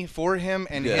me for him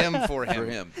and him for him. For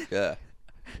him, yeah.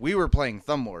 we were playing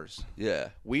Thumb Wars. Yeah.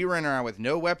 We ran around with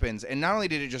no weapons, and not only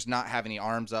did it just not have any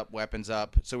arms up, weapons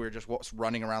up, so we were just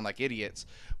running around like idiots.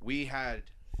 We had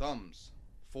thumbs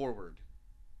forward,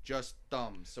 just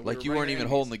thumbs. So Like you weren't even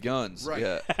holding the guns. Right.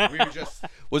 Yeah. We were just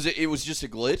It was just a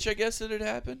glitch, I guess, that had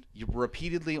happened?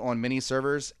 repeatedly on mini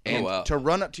servers, and wow. to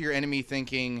run up to your enemy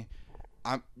thinking,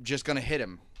 I'm just gonna hit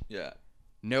him. Yeah.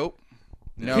 Nope.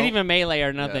 You No. couldn't even melee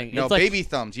or nothing. No, It's like, baby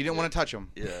thumbs. You didn't want to touch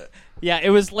them. Yeah. yeah, it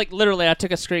was like literally. I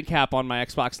took a screen cap on my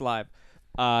Xbox Live.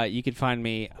 You can find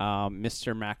me,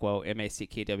 Mr. Macwo,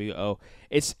 MACKWO.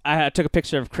 I took a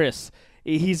picture of Chris.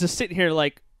 He's just sitting here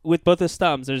like with both his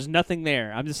thumbs. There's nothing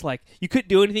there. I'm just like, you couldn't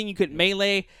do anything. You couldn't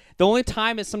melee. The only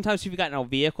time is sometimes if you've gotten a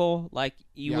vehicle, like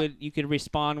you could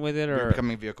respawn with it, You're or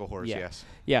becoming vehicle horse. Yeah. Yes.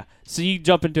 yeah. So you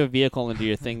jump into a vehicle and do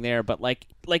your thing there. But like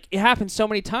it happened so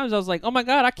many times. I was like, oh my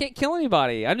god, I can't kill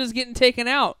anybody. I'm just getting taken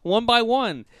out one by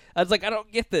one. I was like, I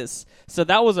don't get this. So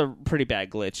that was a pretty bad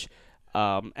glitch.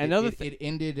 It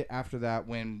ended after that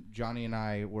when Johnny and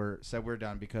I said we're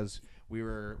done because we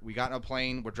got in a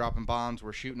plane, we're dropping bombs,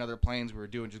 we're shooting other planes, we were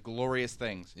doing just glorious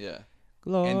things. Yeah.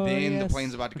 And then the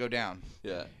plane's about to go down.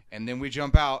 Yeah. And then we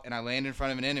jump out and I land in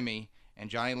front of an enemy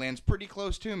and Johnny lands pretty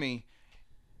close to me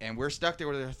and we're stuck there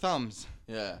with our thumbs.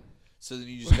 Yeah. So then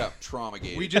you just got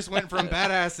trauma-gated. We just went from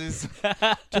badasses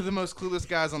to the most clueless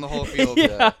guys on the whole field.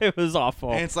 Yeah, it was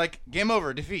awful. And it's like game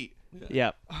over, defeat.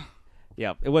 Yep.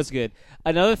 Yep, it was good.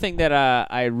 Another thing that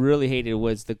I really hated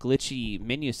was the glitchy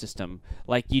menu system.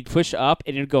 Like, you'd push up,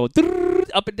 and it'd go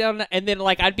up and down, and then,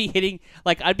 like, I'd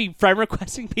be friend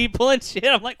requesting people and shit.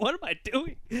 I'm like, what am I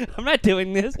doing? I'm not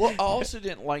doing this. Well, I also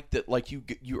didn't like that, like, you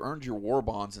earned your war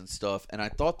bonds and stuff, and I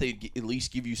thought they'd at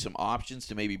least give you some options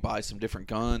to maybe buy some different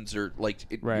guns, or, like,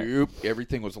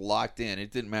 everything was locked in.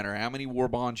 It didn't matter how many war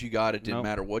bonds you got. It didn't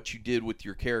matter what you did with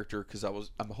your character, because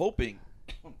I'm hoping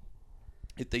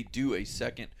if they do a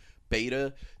second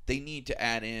beta, they need to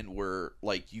add in where,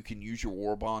 like, you can use your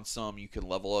war bond some, you can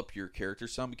level up your character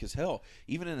some, because hell,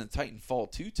 even in the Titanfall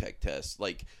 2 tech test,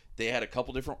 like, they had a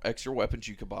couple different extra weapons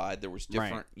you could buy. There was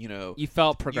different, You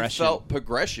felt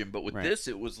progression. But with this,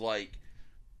 it was like,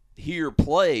 here,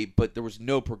 play, but there was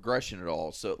no progression at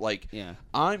all. So, like,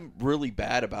 I'm really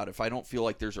bad about it. If I don't feel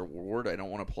like there's a reward, I don't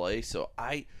want to play. So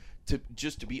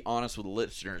to be honest with the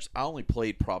listeners, I only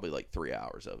played probably like 3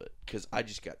 hours of it because I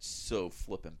just got so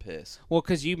flippin' pissed. Well,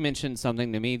 because you mentioned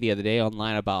something to me the other day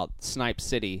online about Snipe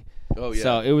City. Oh, yeah.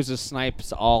 So it was just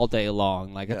snipes all day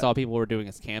long. Like, that's all people were doing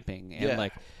is camping. And,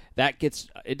 like,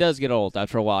 it does get old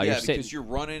after a while. Yeah, You're because you're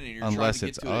running and you're Unless trying to get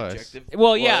it's to an us. objective.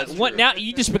 Well, yeah. that's What true. now?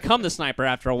 You just become the sniper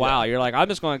after a while. You're like, I'm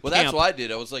just going to Well, camp. that's what I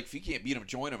did. I was like, if you can't beat them,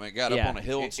 join them. I got up on a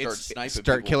hill and started sniping.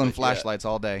 Start people, killing but, flashlights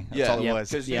all day. That's all it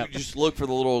was. Because you just look for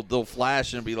the little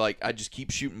flash and be like, I just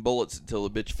keep shooting bullets until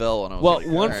the bitch fell. And I was Well, like,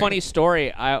 one all right. funny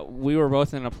story. We were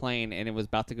both in a plane and it was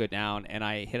about to go down, and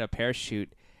I hit a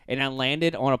parachute, and I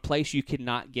landed on a place you could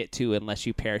not get to unless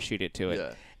you parachuted to it.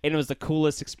 Yeah. And it was the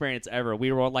coolest experience ever.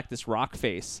 We were on like this rock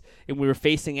face, and we were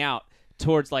facing out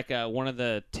towards like one of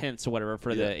the tents or whatever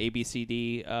for the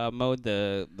ABCD mode,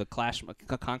 the Clash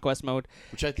Conquest mode.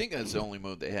 Which I think that's the only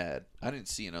mode they had. I didn't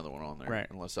see another one on there, Right.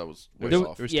 unless I was There, way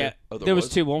off. there was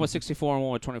two. One was 64 and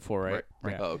one was 24, right?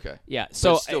 Right. Yeah. Oh, okay. Yeah.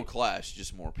 So So still Clash,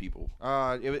 just more people.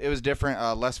 It was different,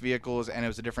 less vehicles, and it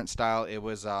was a different style. It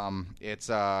was it's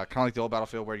kind of like the old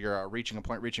Battlefield where you're reaching a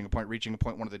point. One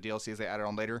of the DLCs they added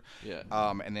on later. Yeah.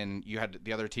 And then you had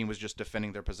the other team was just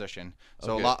defending their position.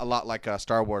 So Okay. a lot like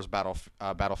Star Wars Battlefront.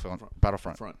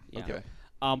 Front. Yeah. Okay.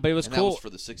 but it was And cool. that was for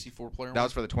the 64 player. That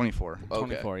was for the 24. Okay.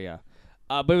 24, yeah.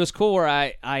 But it was cool where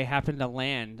I happened to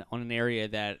land on an area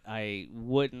that I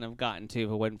wouldn't have gotten to if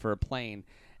it wasn't for a plane.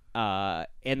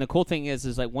 And the cool thing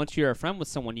is like once you're a friend with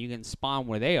someone, you can spawn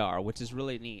where they are, which is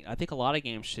really neat. I think a lot of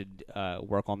games should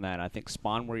work on that. I think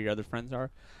spawn where your other friends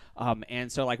are.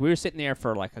 And so like we were sitting there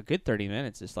for like a good 30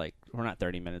 minutes. It's like, we're not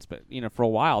 30 minutes, but for a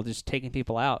while, just taking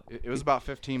people out. It was about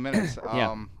 15 minutes.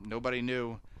 Yeah. Nobody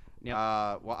knew. Yep.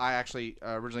 Well, I actually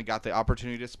originally got the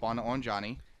opportunity to spawn on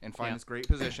Johnny and find this great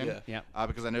position. Yeah.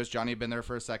 Because I noticed Johnny had been there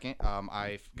for a second.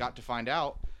 I got to find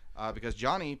out because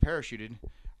Johnny parachuted.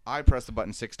 I pressed the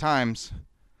button 6 times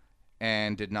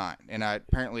and did not. And I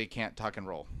apparently can't tuck and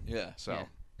roll. Yeah. So.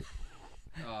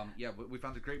 We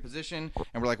found a great position,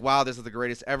 and we're like, wow, this is the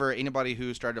greatest ever. Anybody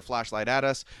who started a flashlight at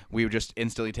us, we would just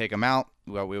instantly take them out.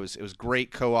 Well, it was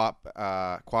great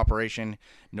cooperation.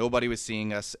 Nobody was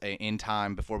seeing us in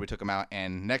time before we took them out,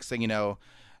 and next thing you know,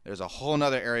 there's a whole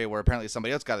nother area where apparently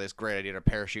somebody else got this great idea to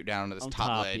parachute down to this On top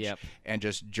top, ledge yep. and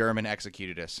just German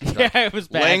executed us. Yeah, it was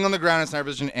bad. Laying on the ground in sniper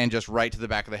position and just right to the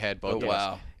back of the head. Both Oh, of us.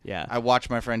 wow. Yeah. I watched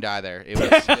my friend die there. It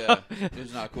was Yeah. It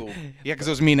was not cool. because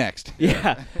it was me next.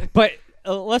 Yeah. But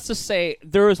let's just say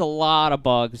there was a lot of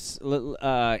bugs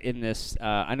in this.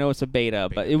 I know it's a beta,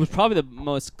 but it was probably the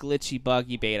most glitchy,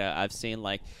 buggy beta I've seen.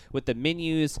 Like with the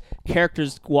menus,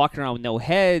 characters walking around with no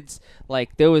heads.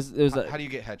 Like there was How do you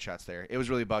get headshots there? It was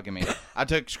really bugging me. I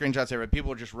took screenshots there, but people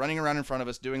were just running around in front of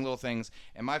us doing little things.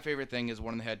 And my favorite thing is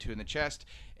one in the head, two in the chest,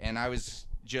 and I was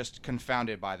just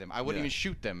confounded by them. I wouldn't even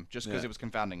shoot them just because it was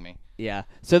confounding me. Yeah,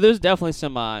 so there's definitely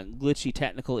some glitchy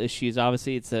technical issues.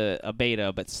 Obviously, it's a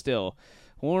beta, but still,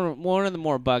 one of the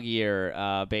more buggier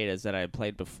betas that I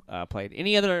played.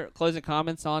 Any other closing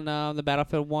comments on the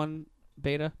Battlefield 1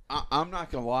 beta? I'm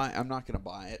not gonna lie. I'm not gonna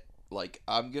buy it. Like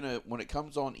when it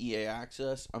comes on EA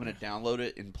Access, I'm gonna download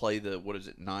it and play the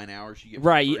 9 hours you get.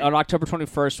 Right, for free? on October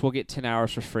 21st, we'll get 10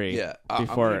 hours for free. Yeah,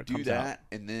 before I'm it gonna comes do that, out.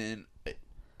 and then.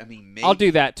 I mean, maybe, I'll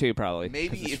do that too, probably.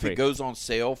 Maybe if free. it goes on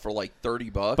sale for like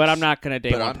 $30, but I'm not gonna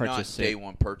day but one I'm purchase not day it.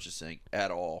 one purchasing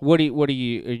at all. Are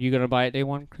you gonna buy it day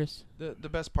one, Chris? The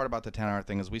best part about the 10-hour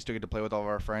thing is we still get to play with all of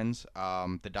our friends.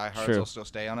 The diehards will still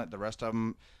stay on it. The rest of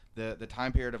them, the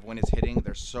time period of when it's hitting,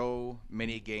 there's so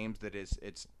many games that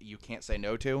it's you can't say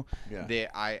no to. Yeah.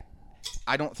 I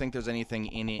don't think there's anything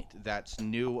in it that's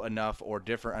new enough or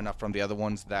different enough from the other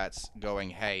ones that's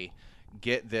going, hey,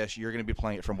 get this, you're going to be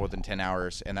playing it for more than 10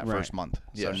 hours in that first month.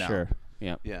 Yeah, so no. Sure.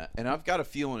 Yeah. Yeah, and I've got a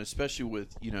feeling, especially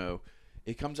with,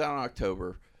 it comes out in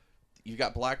October. You've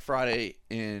got Black Friday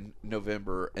in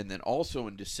November, and then also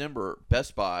in December,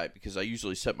 Best Buy, because I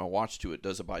usually set my watch to it,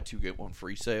 does a buy two, get one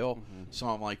free sale. Mm-hmm. So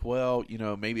I'm like, well,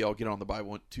 maybe I'll get on the buy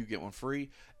one, two, get one free.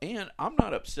 And I'm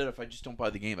not upset if I just don't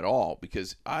buy the game at all,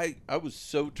 because I was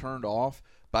so turned off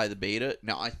by the beta.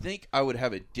 Now, I think I would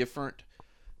have a different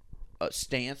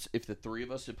stance if the three of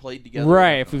us had played together.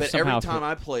 Right. But every time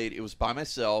I played, it was by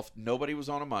myself. Nobody was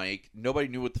on a mic. Nobody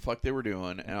knew what the fuck they were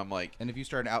doing. And I'm like... And if you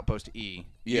start an Outpost E,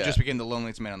 you just became the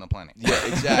loneliest man on the planet. Yeah,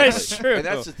 exactly. That's true. And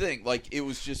that's the thing. Like, it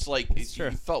was just like...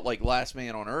 You felt like last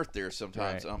man on earth there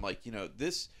sometimes. Right. And I'm like,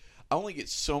 this... I only get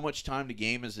so much time to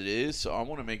game as it is, so I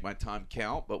want to make my time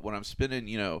count. But when I'm spending,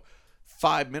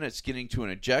 5 minutes getting to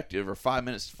an objective or 5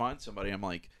 minutes to find somebody, I'm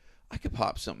like... I could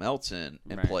pop something else in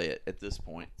and play it at this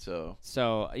point. So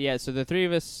the three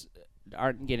of us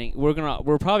aren't getting.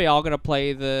 We're probably all gonna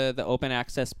play the open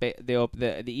access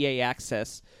the EA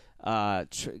Access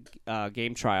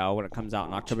game trial when it comes out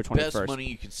on October 21st. Best money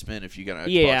you can spend if you got an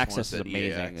EA Xbox Access One is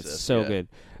amazing. EA Access, it's so good.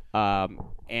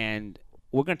 And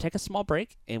we're gonna take a small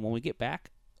break, and when we get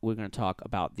back, we're gonna talk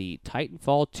about the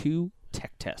Titanfall 2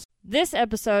 tech test. This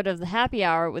episode of the Happy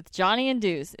Hour with Johnny and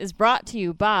Deuce is brought to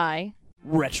you by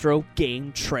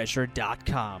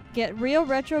RetroGameTreasure.com. Get real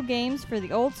retro games for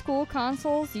the old school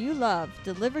consoles you love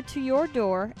delivered to your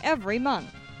door every month.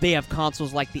 They have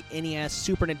consoles like the NES,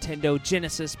 Super Nintendo,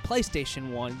 Genesis, PlayStation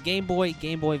 1, Game Boy,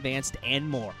 Game Boy Advanced, and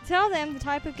more. Tell them the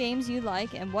type of games you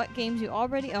like and what games you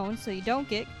already own so you don't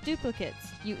get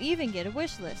duplicates. You even get a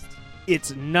wish list.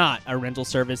 It's not a rental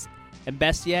service, and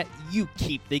best yet, you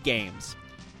keep the games.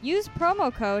 Use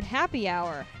promo code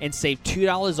HAPPYHOUR and save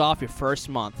 $2 off your first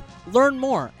month. Learn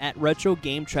more at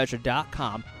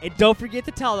RetroGameTreasure.com. And don't forget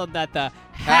to tell them that the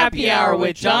Happy Hour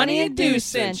with Johnny and Deuce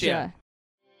sent you.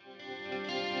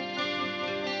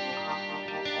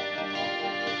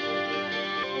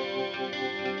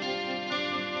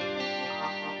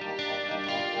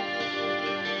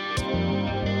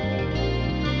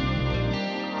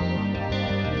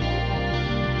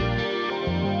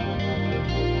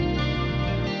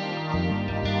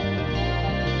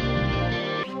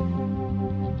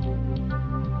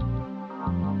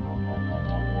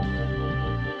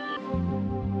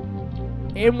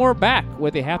 And we're back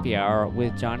with a Happy Hour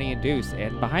with Johnny and Deuce.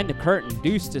 And behind the curtain,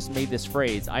 Deuce just made this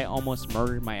phrase, I almost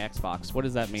murdered my Xbox. What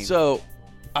does that mean? So,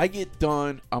 I get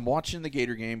done. I'm watching the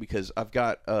Gator game because I've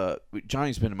got,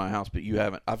 Johnny's been in my house, but you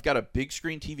haven't. I've got a big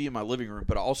screen TV in my living room,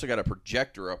 but I also got a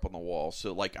projector up on the wall.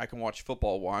 So, I can watch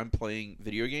football while I'm playing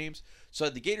video games. So, I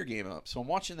had the Gator game up. So, I'm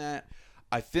watching that.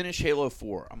 I finish Halo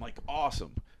 4. I'm like,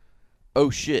 awesome. Oh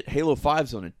shit, Halo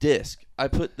 5's on a disc. I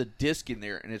put the disc in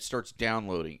there and it starts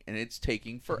downloading and it's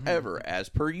taking forever as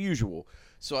per usual.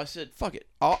 So I said, fuck it.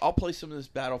 I'll play some of this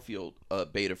Battlefield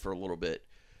beta for a little bit.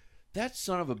 That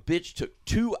son of a bitch took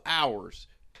 2 hours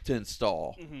to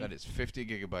install. Mm-hmm. That is 50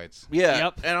 gigabytes. Yeah.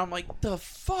 Yep. And I'm like, the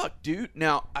fuck, dude?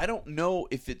 Now, I don't know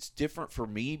if it's different for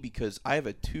me because I have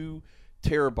a 2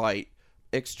 terabyte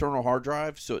external hard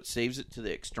drive, so it saves it to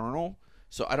the external.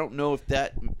 So I don't know if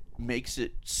that makes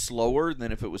it slower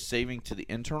than if it was saving to the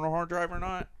internal hard drive or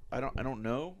not. I don't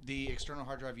know. The external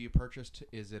hard drive you purchased,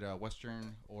 is it a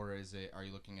Western or are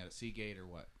you looking at a Seagate or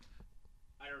what?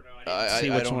 I don't know. I didn't see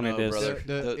which one it is.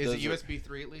 Is it USB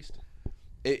 3 at least?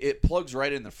 It plugs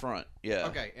right in the front. Yeah.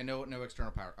 Okay, and no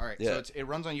external power. All right, Yeah. so it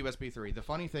runs on USB 3. The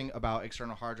funny thing about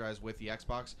external hard drives with the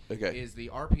Xbox Okay. is the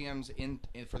RPMs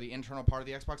for the internal part of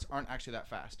the Xbox aren't actually that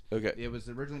fast. Okay. It was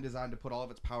originally designed to put all of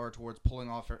its power towards pulling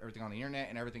off everything on the internet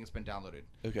and everything that's been downloaded.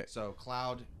 Okay. So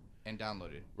cloud and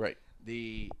downloaded. Right.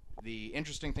 The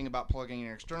interesting thing about plugging in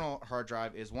an external hard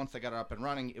drive is once they got it up and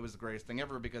running, it was the greatest thing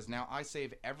ever because now I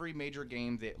save every major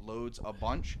game that loads a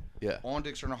bunch Yeah. onto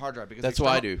external hard drive. Because That's the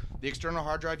what I external- do. The external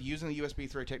hard drive using the USB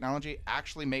 3 technology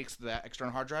actually makes that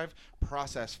external hard drive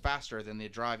process faster than the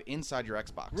drive inside your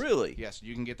Xbox. Really? Yes,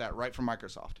 you can get that right from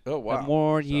Microsoft. Oh wow. The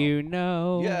more So- you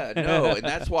know. Yeah, no, and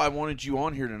that's why I wanted you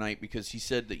on here tonight because he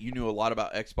said that you knew a lot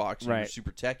about Xbox and you're Right.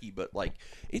 super techie, but like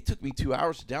it took me 2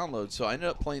 hours to download, so I ended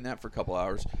up playing that for a couple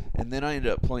hours, and then I ended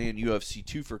up playing UFC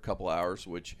 2 for a couple hours,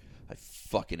 which I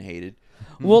fucking hated.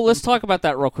 Well, let's talk about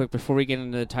that real quick before we get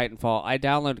into the Titanfall. I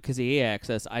downloaded because of EA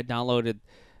Access. I downloaded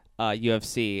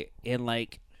UFC and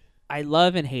like I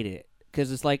love and hate it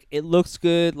because it's like it looks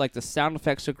good, like the sound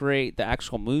effects are great, the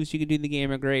actual moves you can do in the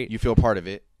game are great. You feel part of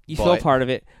it. You feel part of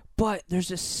it, but there's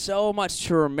just so much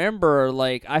to remember.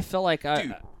 Like I feel like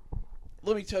Dude,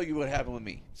 let me tell you what happened with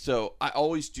me. So I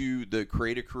always do the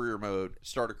create a career mode,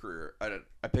 start a career.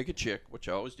 I pick a chick, which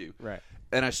I always do, right.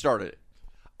 and I started it.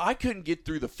 I couldn't get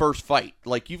through the first fight.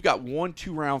 Like you've got 1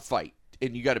 2-round fight,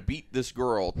 and you got to beat this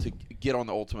girl to get on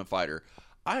the Ultimate Fighter.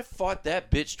 I fought that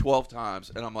bitch 12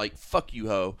 times, and I'm like, fuck you,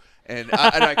 ho. And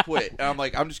I quit. And I'm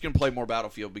like, I'm just going to play more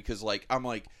Battlefield because, like, I'm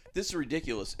like, this is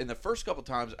ridiculous. And the first couple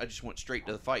times, I just went straight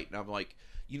to the fight. And I'm like,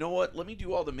 you know what? Let me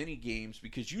do all the mini games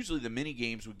because usually the mini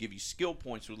games would give you skill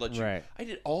points. Would let you. Right. I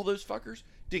did all those fuckers.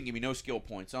 Didn't give me no skill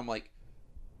points. I'm like,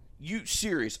 you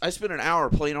serious? I spent an hour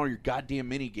playing all your goddamn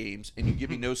mini games, and you give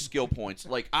me no skill points.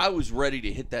 Like, I was ready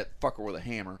to hit that fucker with a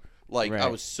hammer. Like, I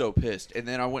Right. was so pissed. And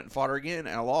then I went and fought her again, and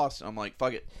I lost. I'm like,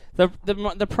 fuck it.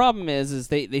 The problem is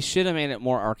they should have made it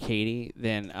more arcadey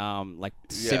than like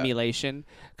simulation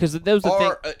because those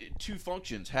are Or two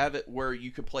functions. Have it where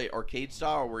you could play it arcade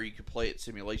style or where you could play it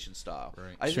simulation style.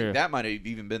 Right. I Sure. think that might have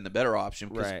even been the better option.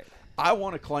 Because Right. I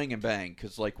want to clang and bang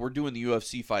because, like, we're doing the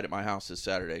UFC fight at my house this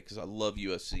Saturday because I love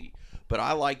UFC. But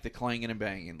I like the clanging and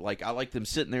banging. Like, I like them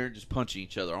sitting there just punching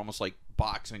each other, almost like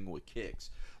boxing with kicks.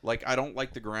 Like, I don't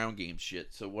like the ground game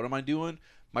shit. So what am I doing?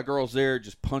 My girl's there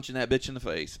just punching that bitch in the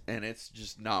face, and it's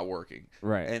just not working.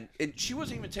 Right. And she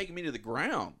wasn't even taking me to the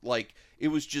ground. Like, it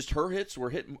was just her hits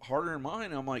were hitting harder than mine.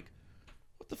 And I'm like,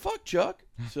 what the fuck, Chuck?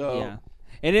 So, Yeah,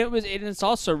 and it's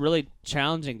also really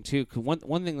challenging too. Cause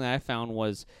one thing that I found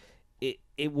was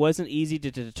it wasn't easy to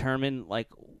determine like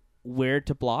where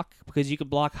to block because you could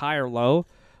block high or low,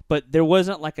 but there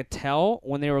wasn't like a tell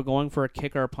when they were going for a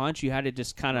kick or a punch. You had to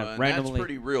just kind of and randomly. that's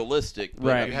pretty realistic. But,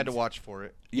 Right. I You mean, had to watch for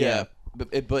it. Yeah.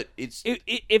 But it's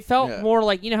It felt Yeah. more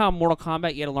like, you know how in Mortal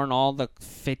Kombat you had to learn all the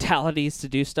fatalities to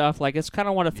do stuff? Like, it's kind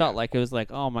of what it felt like. It was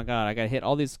like, oh my god, I got to hit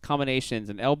all these combinations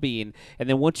and LB, and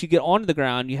then once you get onto the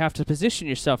ground, you have to position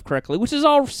yourself correctly, which is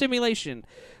all simulation,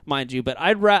 mind you. But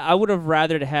I would have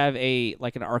rather to have an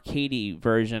arcadey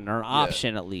version or an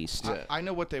option at least. Yeah. I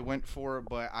know what they went for,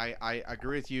 but I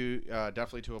agree with you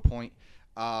definitely to a point.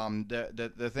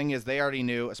 The thing is, they already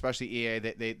knew, especially EA,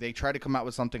 that they tried to come out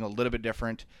with something a little bit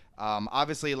different.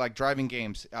 Obviously, like driving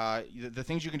games, the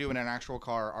things you can do in an actual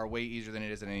car are way easier than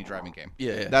it is in any driving game.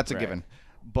 Yeah. That's a Right. given.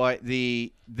 But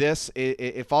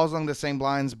it falls along the same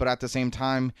lines, but at the same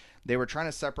time, they were trying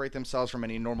to separate themselves from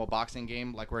any normal boxing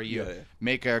game, like where you Yeah.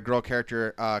 make a girl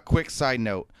character. Quick side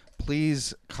note: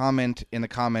 please comment in the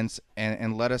comments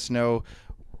and let us know.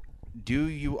 Do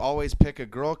you always pick a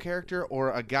girl character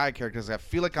or a guy character? 'Cause I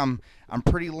feel like I'm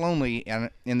pretty lonely, and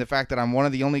in the fact that I'm one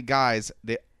of the only guys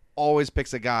that always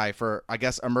picks a guy for, I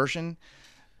guess, immersion.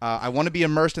 I want to be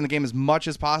immersed in the game as much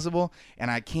as possible,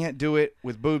 and I can't do it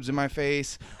with boobs in my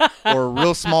face or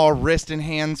real small wrist and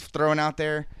hands thrown out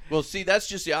there. Well, see, that's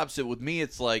just the opposite. With me,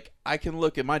 it's like I can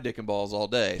look at my dick and balls all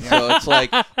day. So it's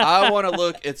like I want to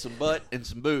look at some butt and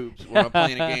some boobs when I'm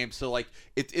playing a game. So like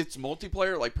it's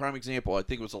multiplayer. Like prime example, I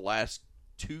think it was the last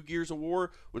 2 Gears of War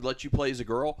would let you play as a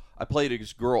girl. I played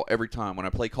as a girl every time. When I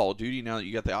play Call of Duty, now that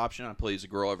you got the option, I play as a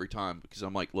girl every time because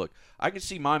I'm like, look, I can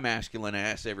see my masculine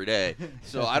ass every day.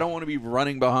 So I don't want to be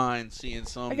running behind seeing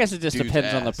some. I guess it just dude's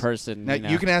depends on the ass. person. Now, you know?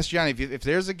 you can ask Johnny if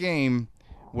there's a game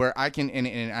where I can,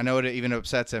 and I know it even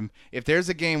upsets him. If there's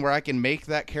a game where I can make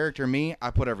that character me, I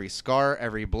put every scar,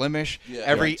 every blemish, Yeah.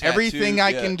 everything Tattoo, I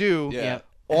yeah. can do Yeah.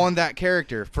 on that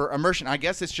character for immersion. I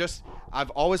guess it's just I've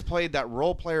always played that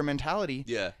role player mentality.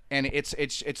 Yeah. And it's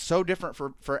so different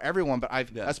for everyone, but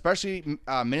especially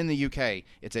men in the UK,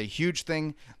 it's a huge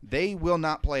thing. They will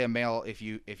not play a male if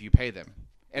you pay them.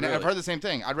 And I've Really? heard the same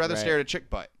thing. I'd rather Right. stare at a chick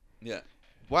butt. Yeah.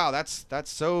 wow, that's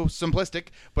so simplistic.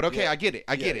 But okay, Yeah. I get it.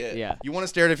 I get it. Yeah. You want to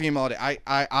stare at a female all day.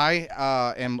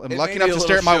 I am It lucky may be enough a to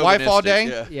stare at my little wife all day.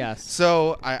 chauvinistic, yeah. Yes.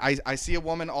 So I see a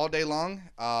woman all day long.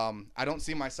 I don't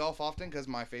see myself often because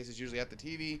my face is usually at the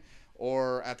TV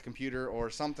or at the computer or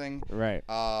something. Right.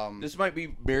 This might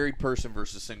be married person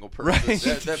versus single person. Right.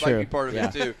 That True. might be part of Yeah.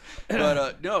 it too.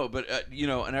 But no, but you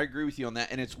know, and I agree with you on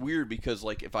that. And it's weird because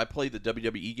like if I play the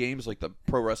WWE games, like the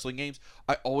pro wrestling games,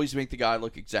 I always make the guy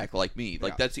look exactly like me.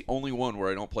 Like Yeah. that's the only one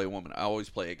where I don't play a woman. I always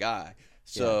play a guy.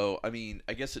 So I mean,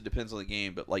 I guess it depends on the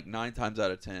game, but like 9 times out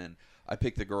of 10, I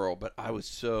pick the girl. But I was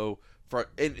so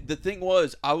and the thing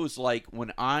was, I was like,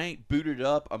 when I booted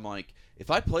up, I'm like, if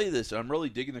I play this and I'm really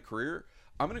digging the career,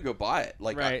 I'm gonna go buy it.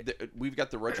 Like, Right. we've got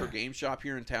the retro game shop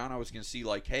here in town. I was gonna see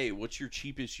like, hey, what's your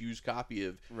cheapest used copy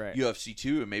of Right. UFC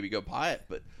 2, and maybe go buy it.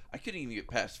 But I couldn't even get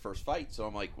past the first fight, so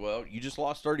I'm like, well, you just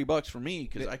lost $30 for me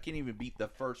because I can't even beat the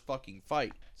first fucking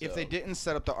fight. If So- they didn't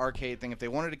set up the arcade thing, if they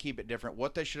wanted to keep it different,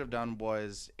 what they should have done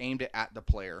was aimed it at the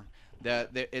player.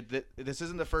 This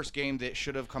isn't the first game that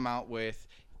should have come out with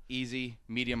easy,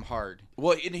 medium, hard.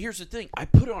 Well, and here's the thing: I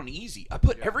put it on easy. I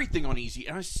put everything on easy,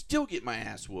 and I still get my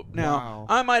ass whooped. Now, Wow.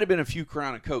 I might have been a few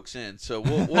Crown and Cokes in, so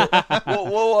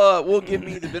we'll give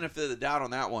me the benefit of the doubt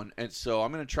on that one. And so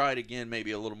I'm going to try it again,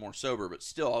 maybe a little more sober. But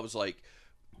still, I was like,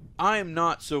 I am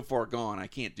not so far gone. I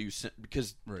can't do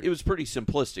because it was pretty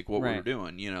simplistic what we were Right.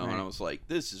 doing, you know. Right. And I was like,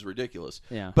 this is ridiculous.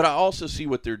 Yeah. But I also see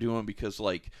what they're doing because,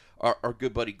 like, our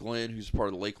good buddy Glenn, who's part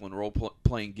of the Lakeland Role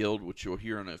Playing Guild, which you'll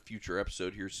hear in a future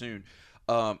episode here soon.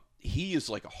 He is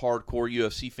like a hardcore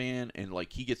UFC fan, and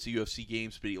like he gets the UFC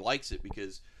games, but he likes it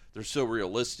because they're so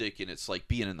realistic, and it's like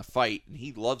being in the fight, and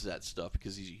he loves that stuff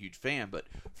because he's a huge fan. But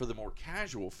for the more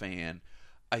casual fan,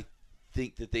 I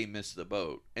think that they missed the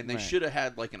boat, and they Right. should have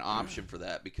had like an option for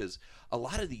that because a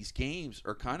lot of these games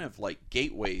are kind of like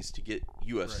gateways to get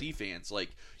UFC fans. Like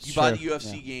you buy the Sure.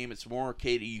 UFC game, it's more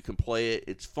arcadey, you can play it,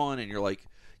 it's fun, and you're like,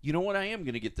 you know what? I am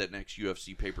going to get that next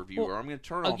UFC pay-per-view, or I'm going to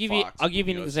turn on Fox. I'll give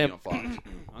you an UFC example. on Fox.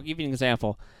 I'll give you an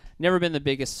example. Never been the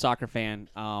biggest soccer fan,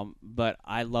 but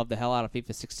I love the hell out of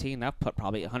FIFA 16. I've put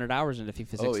probably 100 hours into FIFA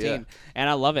 16, Oh, yeah. and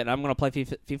I love it. I'm going to play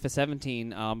FIFA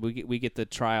 17. We get the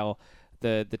trial,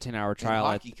 the 10-hour trial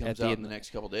and hockey at comes the out end. in the next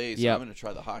couple days. Yep. So I'm going to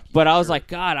try the hockey. But I was Sure. like,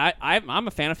 God, I'm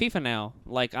a fan of FIFA now.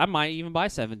 Like, I might even buy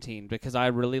 17 because I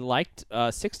really liked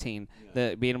 16,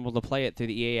 being able to play it through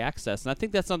the EA Access. And I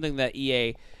think that's something that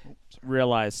EA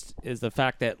realized is the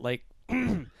fact that, like,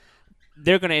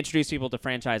 they're going to introduce people to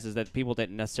franchises that people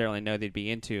didn't necessarily know they'd be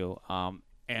into.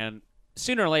 And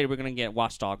sooner or later, we're going to get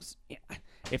Watch Dogs.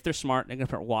 If they're smart, they're going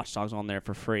to put Watch Dogs on there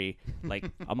for free, like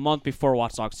a month before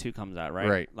Watch Dogs 2 comes out, right?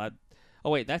 Right. Like, oh,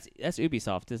 wait, that's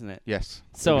Ubisoft, isn't it? Yes.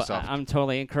 So Ubisoft. I'm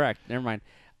totally incorrect. Never mind.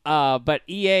 But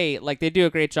EA, like, they do a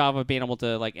great job of being able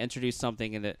to like introduce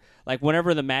something in it. Like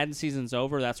whenever the Madden season's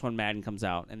over, that's when Madden comes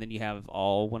out, and then you have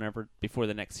all whenever before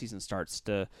the next season starts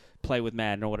to play with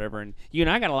Madden or whatever. And you and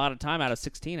I got a lot of time out of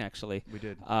 16 actually. We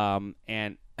did.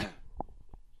 And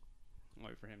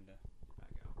wait for him to back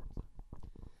out.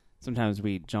 Sometimes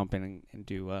we jump in and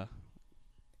do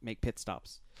make pit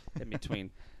stops in between.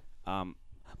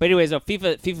 But anyways,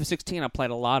 FIFA 16 I played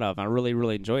a lot of. I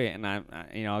really enjoy it, and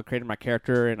I created my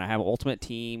character, and I have an ultimate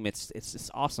team. It's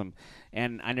just awesome,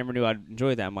 and I never knew I'd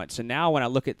enjoy that much. So now when I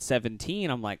look at 17,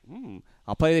 I'm like,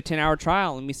 I'll play the 10-hour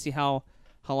trial. Let me see how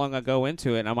long I go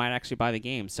into it, and I might actually buy the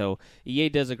game. So EA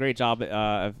does a great job,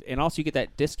 and also you get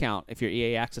that discount if you're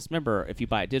EA Access member. If you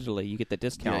buy it digitally, you get the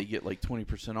discount. Yeah, you get like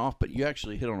 20% off, but you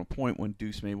actually hit on a point when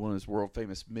Deuce made one of his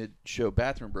world-famous mid-show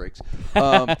bathroom breaks.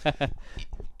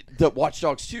 The Watch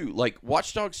Dogs 2. Like,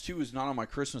 Watch Dogs 2 is not on my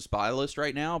Christmas buy list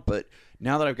right now, but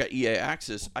now that I've got EA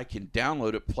Access, I can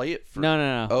download it, play it for...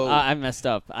 No. Oh. I messed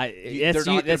up. They're That's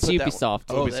not gonna that's put that Ubisoft.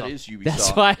 one. Oh, that is Ubisoft. That's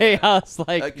why I was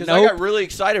like, Because nope. I got really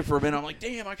excited for a minute. I'm like,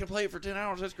 damn, I can play it for 10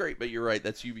 hours. That's great. But you're right.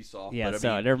 That's Ubisoft. Yeah, but, I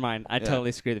so mean, never mind. I yeah.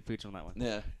 totally screwed the pooch on that one.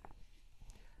 Yeah.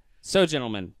 So,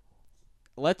 gentlemen,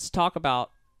 let's talk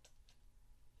about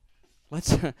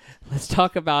the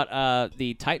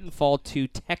Titanfall 2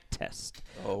 tech test,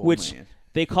 Oh, which man.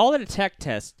 they call it a tech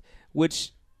test,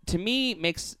 which to me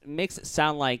makes it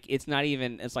sound like it's not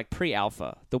even it's like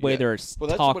pre-alpha the way Yeah. they're Well,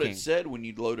 that's talking. what it said when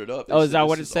you load it up. Oh, is that this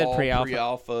what it said, all pre-alpha?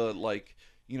 Pre-alpha, like,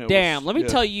 you know. Damn, let me yeah.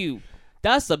 tell you,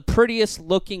 that's the prettiest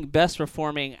looking, best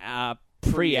performing pre-alpha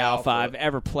Pre-alpha. I've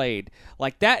ever played.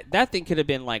 Like that thing could have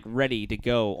been like ready to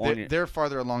go on. They're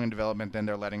farther along in development than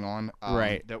they're letting on.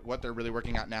 Right. What they're really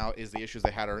working out now is the issues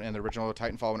they had in the original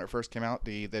Titanfall when it first came out.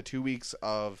 The 2 weeks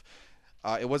of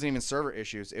it wasn't even server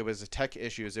issues. It was tech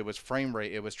issues. It was frame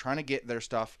rate. It was trying to get their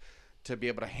stuff to be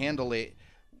able to handle it.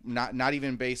 Not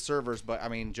even base servers, but I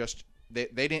mean just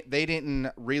they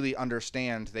didn't really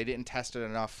understand. They didn't test it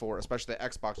enough for especially the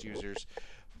Xbox users.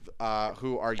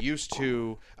 Who are used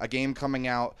to a game coming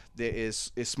out that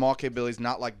is small capabilities,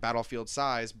 not like Battlefield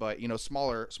size, but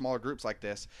smaller groups like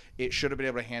this. It should have been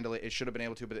able to handle it. It should have been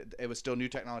able to, but it was still new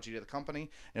technology to the company,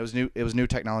 and it was new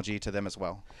technology to them as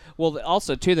well. Well,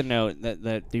 also to the note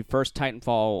that the first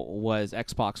Titanfall was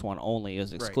Xbox One only. It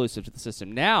was exclusive to the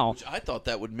system. Now, Which I thought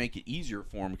that would make it easier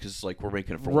for them because like we're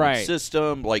making it for Right. one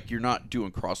system. Like you're not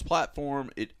doing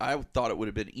cross-platform. I thought it would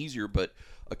have been easier, but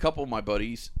a couple of my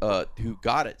buddies who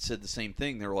got it said the same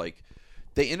thing. They're like,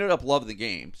 they ended up loving the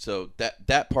game, so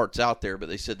that part's out there. But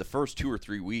they said the first 2 or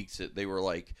 3 weeks they were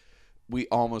like, we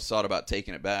almost thought about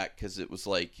taking it back because it was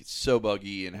like so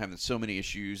buggy and having so many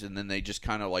issues. And then they just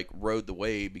kind of like rode the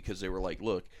wave because they were like,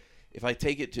 look, if I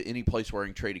take it to any place where I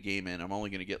can trade a game in, I'm only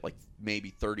going to get like maybe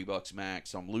 $30 max.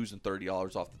 So I'm losing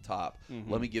 $30 off the top.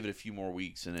 Let me give it a few more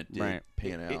weeks, and it did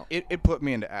pan out. It put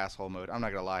me into asshole mode. I'm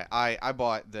not gonna lie. I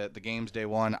bought the games day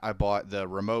one. I bought the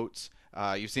remotes.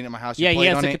 You've seen it in my house. You he played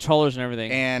has on the it. controllers and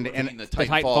everything. And The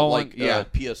Titanfall Titanfall, one, like yeah.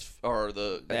 PS or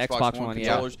the Xbox One One, yeah.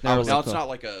 controllers. They're really Now it's cool. not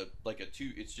like a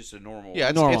two. It's just a normal. Yeah,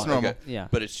 it's Normal. normal. Okay. Yeah.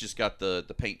 But it's just got the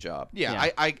paint job. Yeah,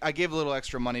 Yeah. I gave a little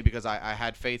extra money because I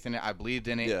had faith in it. I believed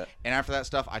in it. Yeah. And after that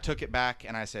stuff, I took it back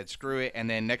and I said, screw it. And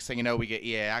then next thing you know, we get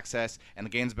EA Access and the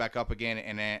game's back up again.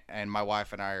 And my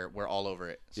wife and I we're all over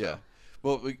it. So. Yeah.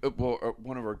 Well,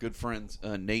 one of our good friends,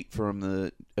 Nate from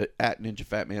the at Ninja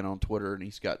Fat Man on Twitter, and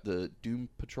he's got the Doom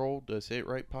Patrol. Did I say it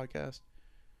right? Podcast.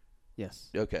 yes.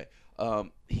 Okay.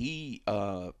 He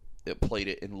played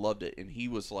it and loved it, and he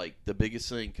was like the biggest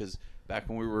thing because back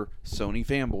when we were Sony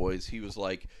fanboys, he was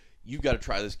like, "You've got to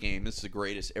try this game. This is the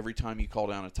greatest. Every time you call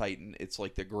down a Titan, it's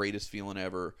like the greatest feeling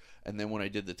ever." And then when I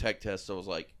did the tech test, I was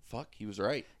like, "Fuck, he was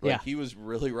right. Like, Yeah. he was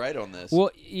really right on this."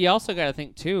 Well, you also got to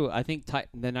think too. I think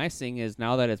the nice thing is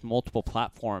now that it's multiple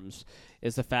platforms,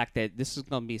 is the fact that this is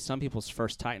going to be some people's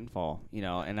first Titanfall.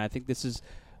 And I think this is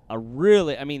a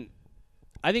really. I mean,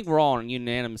 I think we're all in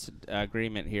unanimous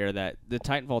agreement here that the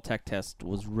Titanfall tech test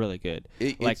was really good.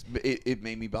 It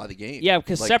made me buy the game. Yeah,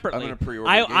 because Like, separately, I'm gonna pre-order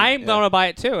the game. I'm Yeah. gonna buy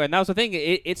it too, and that was the thing.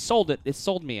 It sold it. It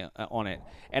sold me on it,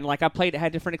 and like I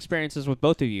had different experiences with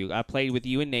both of you. I played with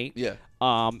you and Nate. Yeah.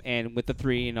 And with the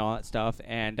 3 and all that stuff,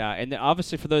 and then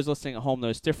obviously for those listening at home,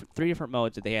 there's 3 different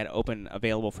modes that they had open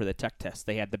available for the tech test.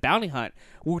 They had the bounty hunt,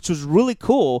 which was really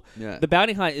cool. Yeah. The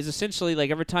bounty hunt is essentially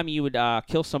like every time you would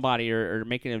kill somebody or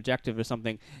make an objective or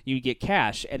something, you would get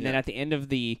cash, and then Yeah. at the end of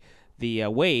the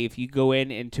wave, you go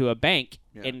into a bank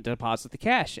Yeah. and deposit the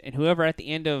cash, and whoever at the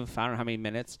end of I don't know how many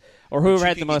minutes or But whoever you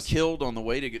had could the get most. killed on the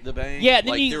way to get the bank. Yeah,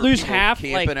 then like, you there were lose people half,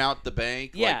 camping like- out the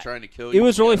bank, Yeah. like trying to kill you. It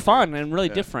was when you really got there. fun and really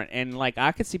Yeah. different, and like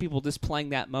I could see people just playing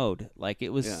that mode. Like it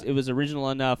was original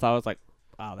enough. I was like,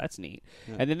 wow, that's neat.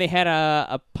 Yeah. And then they had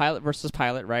a pilot versus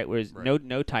pilot, right? Where there's Right.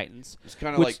 no Titans, It's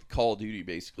kind of which- like Call of Duty,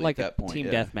 basically. like at a that point, team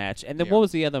yeah. deathmatch. And then Yeah. what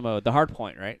was the other mode? The hard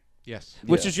point, right? Yes.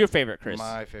 Which Yeah. is your favorite, Chris?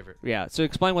 My favorite. Yeah. So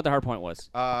explain what the hard point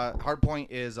was. Hardpoint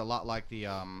is a lot like the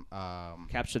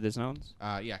Capture the zones.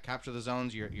 capture the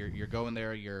zones. You're going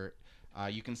there. You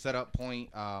can set up point.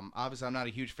 Obviously, I'm not a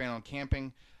huge fan on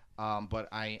camping, but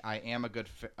I am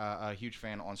a huge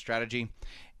fan on strategy,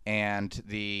 and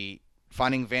the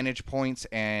finding vantage points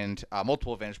and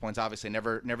multiple vantage points. Obviously,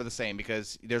 never the same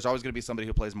because there's always going to be somebody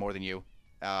who plays more than you.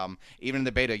 Even in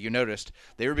the beta, you noticed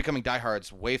they were becoming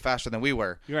diehards way faster than we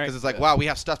were. You're right. Because it's like, wow, we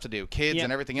have stuff to do, kids Yep.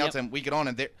 and everything else, Yep. and we get on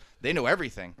and they know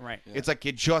everything. Right. It's like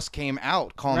it just came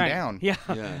out. Calm Right. down. Yeah.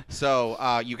 Yeah.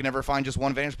 So you can never find just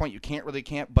one vantage point. You can't really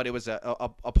camp, but it was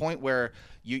a point where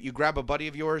you grab a buddy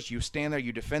of yours, you stand there,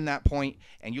 you defend that point,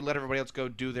 and you let everybody else go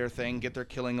do their thing, get their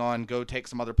killing on, go take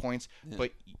some other points. Yeah.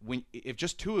 But if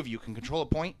just 2 of you can control a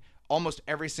point, almost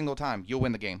every single time you'll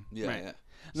win the game. Yeah, Right. yeah.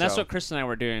 And that's So- what Chris and I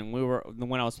were doing.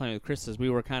 When I was playing with Chris, is we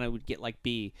were would get like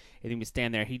B, and then we'd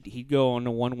stand there. He'd go on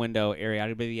the one window area,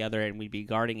 I'd be the other, and we'd be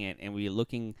guarding it, and we'd be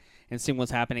looking and seeing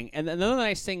what's happening. And another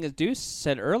nice thing, as Deuce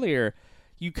said earlier,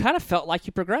 you kind of felt like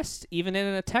you progressed even in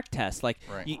a tech test. Like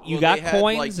Right. you Well, got they had,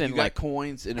 coins like, and you got like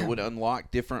coins, and it would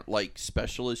unlock different like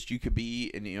specialists you could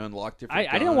be, and you unlock different.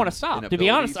 I didn't want to guns stop. and To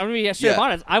be honest, abilities. I'm gonna be straight up Yeah.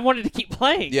 honest. I wanted to keep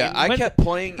playing. Yeah, And I when- kept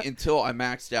playing until I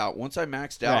maxed out. Once I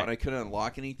maxed out Right. and I couldn't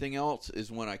unlock anything else,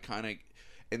 is when I kind of,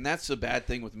 and that's the bad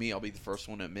thing with me. I'll be the first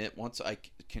one to admit. Once I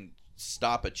can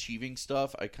stop achieving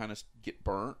stuff, I kind of get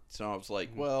burnt. So I was like,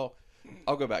 well,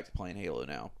 I'll go back to playing Halo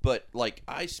now. But like,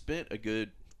 I spent a good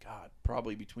God,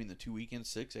 probably between the 2 weekends,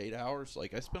 6-8 hours.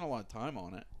 Like I spent a lot of time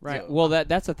on it. Right. So- Well,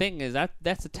 that's the thing is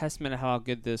that's a testament of how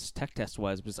good this tech test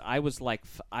was. Because I was like,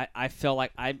 I feel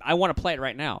like I want to play it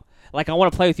right now. Like I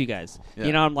want to play with you guys. Yeah.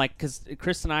 You know, I'm like, because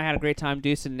Chris and I had a great time.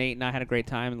 Deuce and Nate and I had a great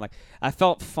time. And like, I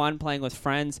felt fun playing with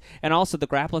friends. And also the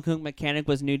grappling hook mechanic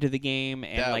was new to the game.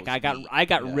 And That like was neat. I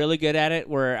got Yeah. really good at it,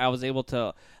 where I was able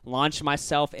to launch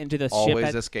myself into the Always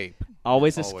ship. escape.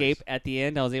 Always Always. escape at the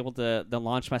end. I was able to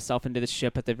launch myself into the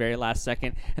ship at the very last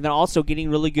second. And then also getting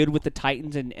really good with the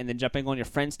Titans and then jumping on your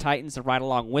friends' Titans and ride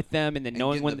along with them and then And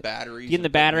knowing getting when the batteries getting the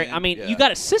and putting battery. in, I mean, yeah. you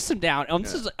got a system down.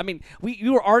 This Yeah. is I mean,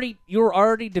 you were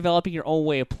already developing your own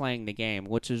way of playing the game,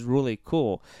 which is really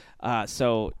cool.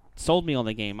 So sold me on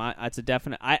the game. It's a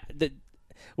definite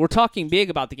we're talking big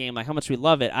about the game, like how much we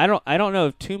love it. I don't know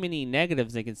of too many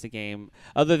negatives against the game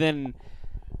other than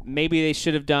maybe they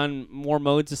should have done more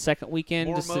modes the second weekend.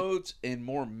 More just to- modes and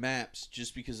more maps,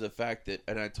 just because of the fact that,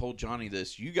 and I told Johnny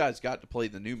this, you guys got to play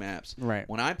the new maps. Right.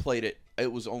 When I played it,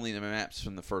 it was only the maps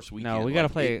from the first weekend. No, we gotta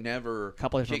play It never a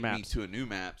couple different kicked me maps. to a new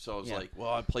map, so I was Yeah. like,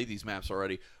 well, I played these maps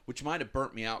already, which might have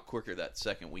burnt me out quicker that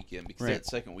second weekend, because Right. that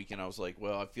second weekend I was like,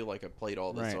 well, I feel like I played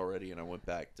all this Right. already, and I went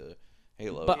back to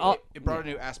Halo. But I'll- It brought a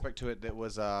new aspect to it that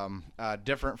was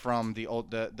different from the old.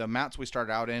 The maps we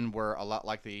started out in were a lot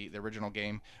like the original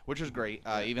game, which was great.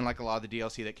 Even like a lot of the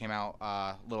DLC that came out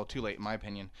a little too late, in my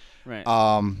opinion. Right.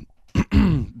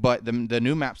 But the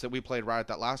new maps that we played right at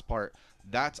that last part,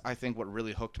 that's I think what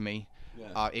really hooked me.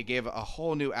 Yeah. It gave a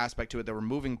whole new aspect to it. There were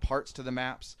moving parts to the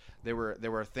maps. There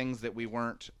were things that we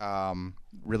weren't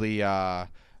really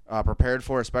prepared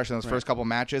for, especially in those first couple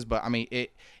matches. But I mean,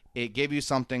 it gave you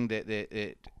something that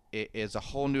it is a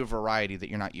whole new variety that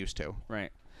you're not used to. Right.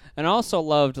 And I also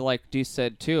loved, like Deuce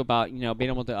said too, about being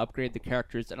able to upgrade the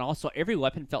characters, and also every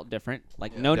weapon felt different.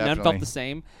 Like none felt definitely. the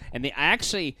same. And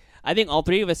I think all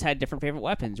three of us had different favorite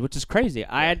weapons, which is crazy.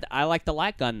 I like the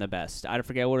light gun the best. I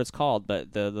forget what it's called,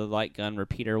 but the light gun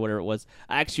repeater, whatever it was.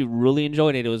 I actually really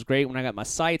enjoyed it. It was great when I got my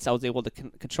sights. I was able to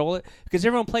control it because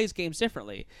everyone plays games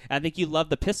differently. I think you love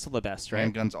the pistol the best,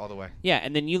 right? Handguns all the way. Yeah,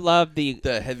 and then you love the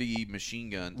heavy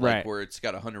machine gun, like Right. where it's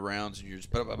got 100 rounds, and you're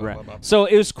just blah, blah, blah, right. blah, blah. So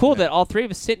it was cool that all three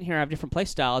of us sitting here have different play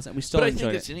styles, and we still But I enjoyed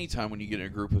think it. it's any time when you get in a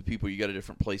group of people, you got a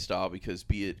different play style, because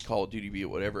be it Call of Duty, be it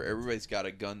whatever, everybody's got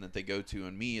a gun that they go to.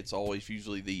 And me, it's always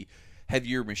usually the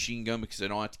heavier machine gun, because I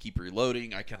don't have to keep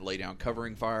reloading. I can lay down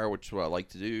covering fire, which is what I like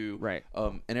to do. Right.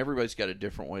 And everybody's got a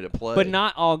different way to play. But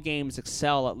not all games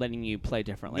excel at letting you play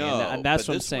differently. No, and that's but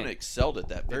what I'm this saying. one excelled at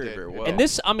that very, did. very It well. And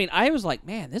this, I mean, I was like,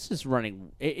 man, this is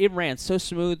running. It ran so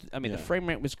smooth. I mean, the Yeah. frame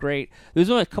rate was great. There was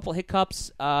only a couple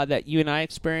hiccups that you and I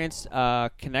experienced,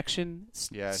 connection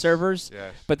Yes. servers.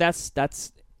 Yes. But that's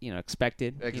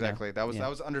expected. Exactly. That was Yeah. that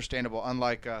was understandable.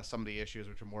 Unlike some of the issues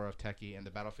which are more of techie and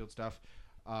the Battlefield stuff.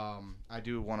 I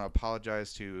do want to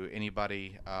apologize to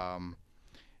anybody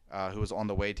who was on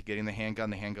the way to getting the handgun.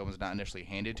 The handgun was not initially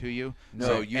handed to you. No,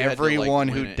 So you had to, everyone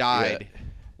like, who win it. died Yeah.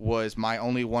 was my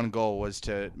only one goal was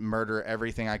to murder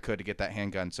everything I could to get that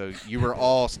handgun. So you were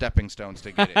all stepping stones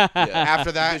to get it.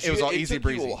 After that, Because it was you- all easy took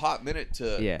breezy. you a hot minute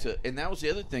to, Yeah. and that was the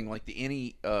other thing, like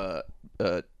the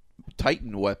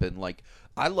Titan weapon. Like,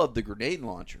 I love the grenade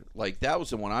launcher. Like, that was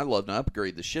the one I loved, and I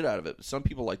upgraded the shit out of it. But some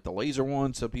people like the laser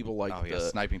one. Some people like Oh yeah, the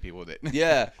sniping people with it.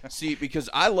 yeah. See, because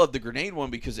I love the grenade one,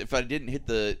 because if I didn't hit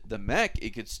the mech,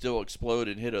 it could still explode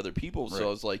and hit other people. So Right. I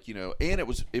was like, and it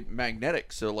was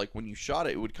magnetic. So like when you shot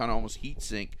it, it would kind of almost heat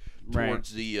sink Right.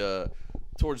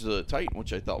 towards the Titan,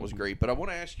 which I thought was great. But I want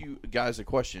to ask you guys a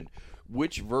question.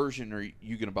 Which version are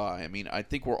you going to buy? I mean, I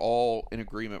think we're all in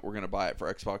agreement we're going to buy it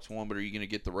for Xbox One, but are you going to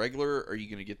get the regular? Or are you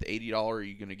going to get the $80? Or are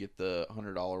you going to get the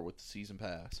 $100 with the season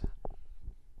pass?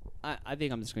 I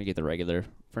think I'm just going to get the regular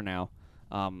for now,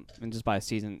 and just buy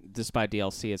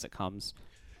DLC as it comes.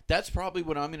 That's probably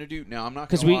what I'm going to do. Now, I'm not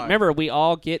Because going to remember, we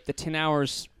all get the 10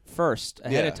 hours first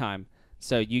ahead Yeah. of time.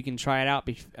 So you can try it out.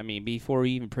 Before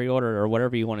you even pre-order or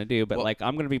whatever you want to do. But Well-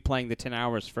 I'm going to be playing the 10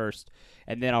 hours first,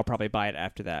 and then I'll probably buy it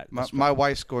after that. My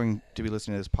wife's going to be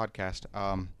listening to this podcast,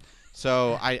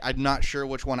 so I'm not sure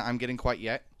which one I'm getting quite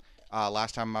yet.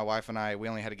 Last time my wife and we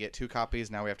only had to get 2 copies.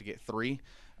 Now we have to get 3.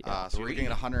 So you're looking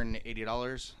at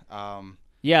 $180.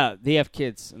 Yeah, they have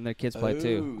kids, and their kids play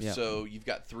too. Oh, Yeah. so you've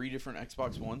got 3 different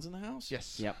Xbox Ones in the house?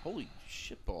 Yes. Yep. Holy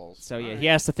shitballs. So yeah, All he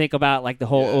right. has to think about like the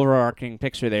whole Yeah. overarching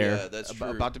picture there. Yeah, that's true.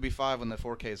 About to be 5 when the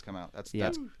 4Ks come out. It's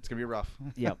gonna be rough.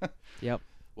 Yep. Yep.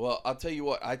 Well, I'll tell you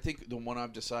what. I think the one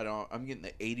I've decided on, I'm getting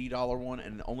the $80 one,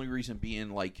 and the only reason being,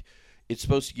 like, it's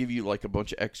supposed to give you like a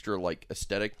bunch of extra like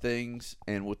aesthetic things,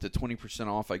 and with the 20%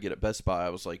 off I get at Best Buy, I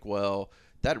was like, well,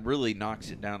 that really knocks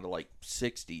it down to like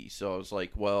 $60. So I was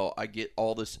like, well, I get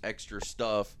all this extra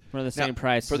stuff For the same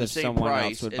price for the as same someone price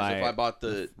else would as buy if I bought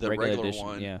the regular edition,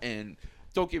 one. yeah. And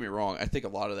don't get me wrong, I think a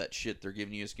lot of that shit they're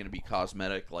giving you is going to be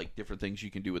cosmetic, like different things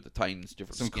you can do with the Titans,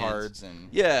 different Some skins. cards and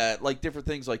Yeah, like different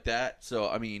things like that. So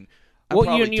I mean, I'm Well,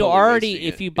 probably you totally already, wasting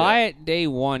if it. you buy it day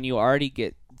one, you already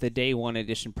get the day one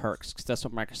edition perks, because that's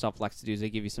what Microsoft likes to do. Is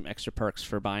they give you some extra perks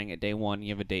for buying it day one.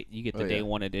 You get the Oh, day yeah.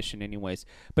 one edition anyways.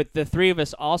 But the three of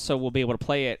us also will be able to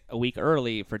play it a week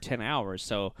early for 10 hours.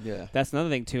 So Yeah. that's another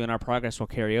thing too, and our progress will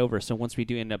carry over. So once we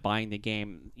do end up buying the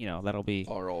game, that'll be.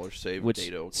 all are saved Which,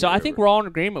 data. so I think we're all in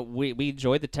agreement. We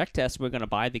enjoyed the tech test. We're going to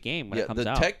buy the game when it comes the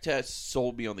out. tech test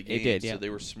sold me on the game. did, yeah. So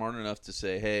they were smart enough to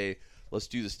say, hey, let's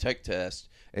do this tech test.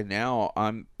 And now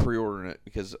I'm pre-ordering it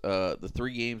because the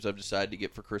 3 games I've decided to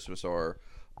get for Christmas are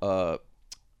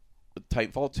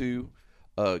Titanfall 2,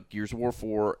 Gears of War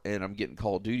 4, and I'm getting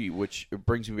Call of Duty, which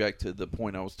brings me back to the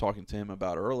point I was talking to him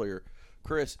about earlier,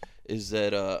 Chris, is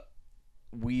that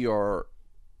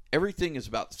everything is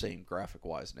about the same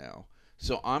graphic-wise now.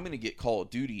 So I'm going to get Call of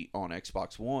Duty on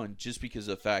Xbox One just because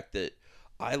of the fact that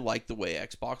I like the way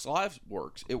Xbox Live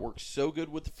works. It works so good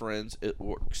with friends. It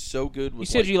works so good with. You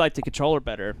said you like the controller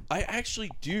better. I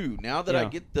actually do. Now that I Yeah.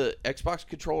 get the Xbox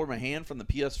controller in my hand from the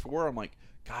PS4, I'm like,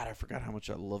 God, I forgot how much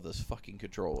I love this fucking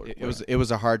controller. It was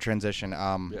a hard transition.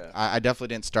 I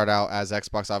definitely didn't start out as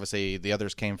Xbox. Obviously, the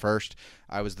others came first.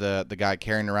 I was the guy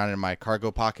carrying around in my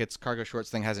cargo pockets. Cargo shorts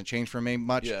thing hasn't changed for me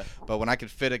much. Yeah. But when I could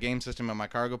fit a game system in my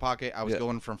cargo pocket, I was Yeah.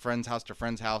 going from friend's house to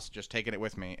friend's house, just taking it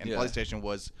with me. And Yeah.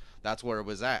 PlayStation that's where it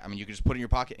was at. I mean, you could just put it in your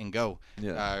pocket and go.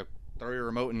 Yeah. Throw your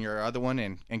remote in your other one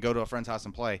and go to a friend's house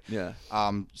and play. Yeah.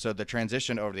 So the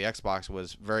transition over to the Xbox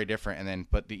was very different. And then,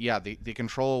 but the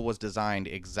control was designed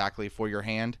exactly for your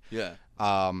hand. Yeah.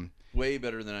 Way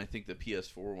better than I think the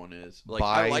PS4 one is. Like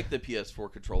Buy- I like the PS4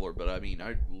 controller, but I mean,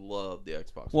 I love the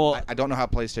Xbox. Well, I don't know how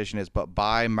PlayStation is, but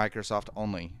buy Microsoft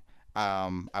only.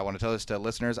 I want to tell this to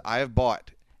listeners. I have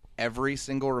bought every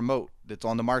single remote that's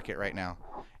on the market right now,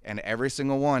 and every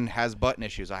single one has button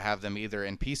issues. I have them either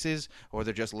in pieces or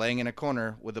they're just laying in a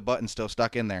corner with the button still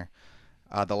stuck in there.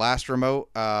 The last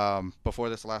remote, before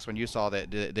this last one you saw that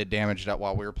damaged up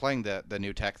while we were playing the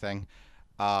new tech thing,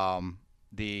 I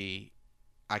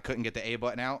couldn't get the A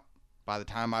button out. By the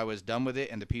time I was done with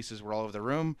it and the pieces were all over the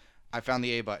room, I found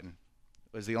the A button.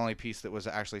 It was the only piece that was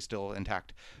actually still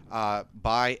intact.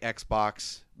 Buy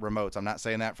Xbox remotes. I'm not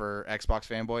saying that for Xbox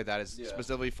fanboy. That is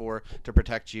specifically to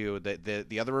protect you.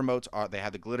 The other remotes they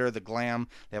have the glitter, the glam.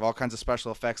 They have all kinds of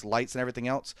special effects, lights, and everything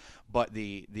else. But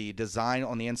the design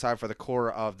on the inside for the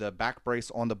core of the back brace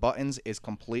on the buttons is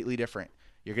completely different.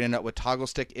 You're going to end up with toggle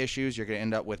stick issues. You're going to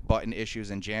end up with button issues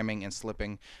and jamming and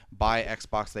slipping. Buy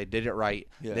Xbox. They did it right.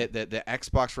 Yeah. The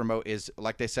Xbox remote is,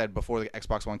 like they said before the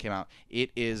Xbox One came out,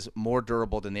 it is more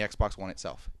durable than the Xbox One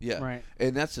itself. Yeah. Right.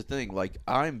 And that's the thing. Like,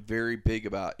 I'm very big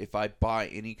about if I buy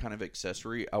any kind of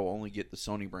accessory, I will only get the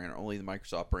Sony brand or only the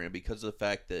Microsoft brand because of the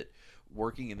fact that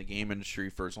working in the game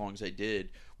industry for as long as I did,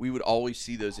 we would always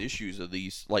see those issues of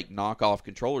these, like, knockoff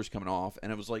controllers coming off.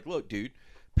 And it was like, look, dude,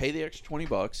 pay the extra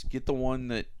 $20, get the one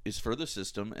that is for the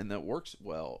system and that works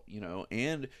well,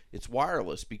 and it's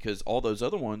wireless because all those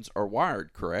other ones are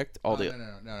wired, correct? No.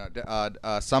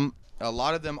 A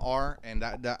lot of them are, and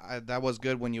that was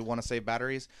good when you want to save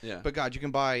batteries. Yeah. But God, you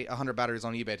can buy 100 batteries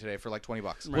on eBay today for like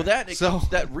 $20. Well,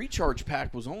 that recharge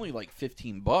pack was only like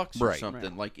 $15 or Right. something.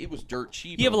 Right. Like it was dirt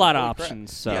cheap. You have a I was lot of like, holy crap.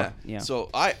 options, so, yeah. So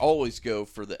I always go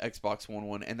for the Xbox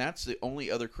One, and that's the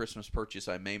only other Christmas purchase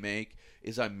I may make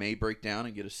is I may break down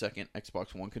and get a second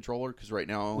Xbox One controller because right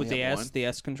now I only with the have the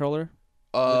S controller,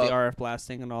 one. with the RF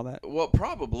blasting and all that. Well,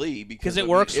 probably because it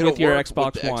works it'll with your work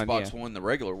Xbox with the One, Xbox yeah. One, the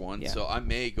regular one. Yeah. So I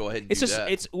may go ahead and It's do just that.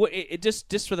 it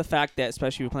just for the fact that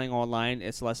especially if you're playing online,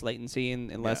 it's less latency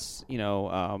and less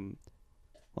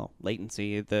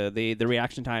latency. The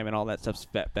reaction time and all that stuff's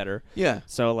better. Yeah.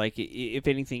 So like if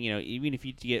anything, even if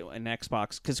you get an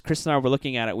Xbox, because Chris and I were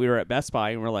looking at it, we were at Best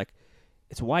Buy and we're like,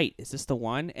 it's white. Is this the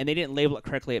one? And they didn't label it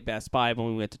correctly at Best Buy when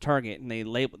we went to Target, and they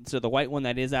labeled so the white one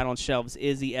that is out on shelves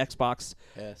is the Xbox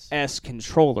S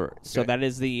controller. So Okay. that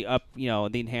is the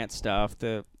the enhanced stuff,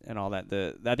 and all that.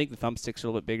 I think the thumbsticks are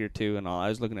a little bit bigger too, and all. I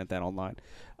was looking at that online.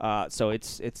 So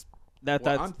it's that. Well,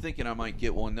 That's I'm thinking I might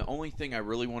get one. The only thing I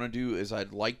really want to do is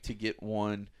I'd like to get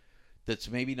one that's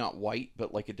maybe not white,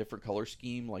 but like a different color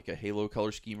scheme, like a Halo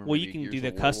color scheme. Or Well, maybe you can Gears do the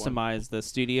of War one. customize the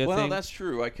studio Well, thing. that's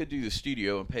true. I could do the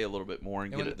studio and pay a little bit more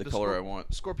and get it the color I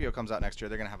want. Scorpio comes out next year.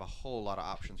 They're going to have a whole lot of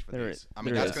options for There these. is- I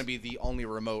mean, there that's is. going to be the only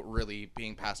remote really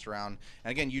being passed around.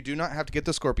 And again, you do not have to get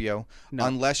the Scorpio No.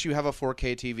 unless you have a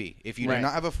 4K TV. If you Right. do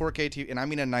not have a 4K TV, and I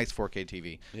mean a nice 4K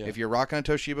TV, Yeah. if you're rocking a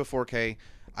Toshiba 4K,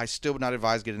 I still would not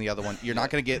advise getting the other one. You're not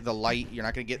going to get the light. You're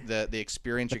not going to get the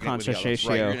experience The you're getting with the contrast others.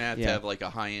 Right, ratio. you're gonna have Yeah. to have like a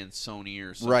high-end Sony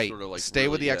or some Right. sort of like. Stay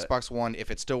with the really, Xbox One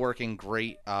if it's still working.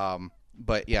 Great.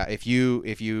 But yeah, if you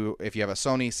have a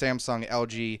Sony, Samsung,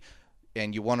 LG,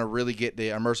 and you want to really get the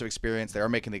immersive experience, they are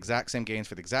making the exact same games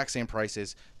for the exact same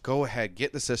prices. Go ahead,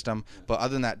 get the system. But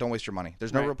other than that, don't waste your money.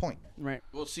 There's no Right. real point. Right.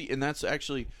 Well, see, and that's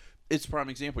actually it's a prime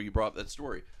example. You brought up that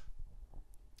story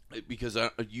because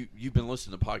you've been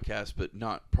listening to podcasts, but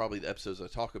not probably the episodes I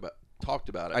talked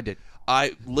about it. I did.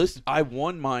 I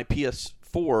won my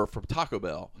PS4 from Taco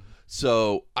Bell.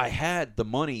 So I had the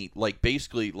money, like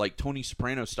basically like Tony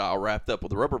Soprano style, wrapped up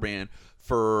with a rubber band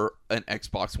for an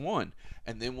Xbox One.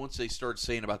 And then once they started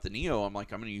saying about the Neo, I'm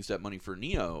like, I'm going to use that money for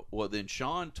Neo. Well, then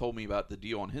Sean told me about the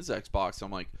deal on his Xbox.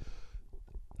 I'm like,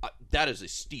 that is a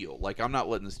steal. Like, I'm not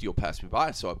letting this deal pass me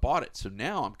by. So I bought it. So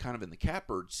now I'm kind of in the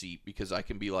catbird seat because I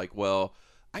can be like, well,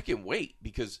 I can wait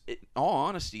because, in all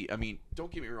honesty, I mean,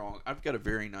 don't get me wrong. I've got a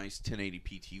very nice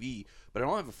 1080p TV, but I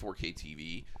don't have a 4K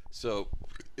TV. So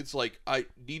it's like I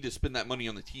need to spend that money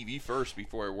on the TV first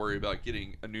before I worry about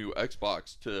getting a new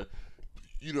Xbox to,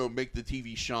 make the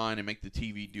TV shine and make the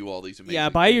TV do all these amazing Yeah,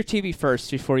 buy your things. TV first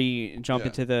before you jump Yeah.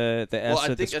 into the S Well, I or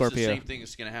the think that's the Scorpio. same thing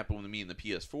that's going to happen with me and the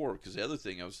PS4 because the other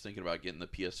thing I was thinking about getting the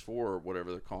PS4 or whatever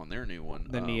they're calling their new one.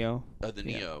 The Neo. The Yeah.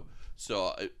 Neo.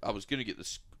 So I was going to get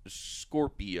the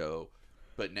Scorpio,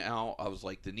 but now I was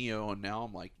like the Neo, and now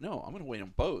I'm like, no, I'm going to wait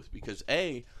on both because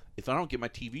if I don't get my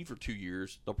TV for 2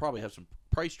 years, they'll probably have some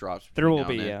price drops. There will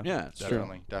between be, now and then. yeah. Yeah, it's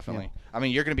True. Definitely. I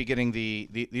mean, you're going to be getting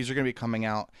these are going to be coming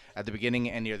out at the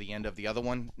beginning and near the end of the other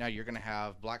one. Now you're going to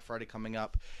have Black Friday coming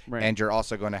up, Right. and you're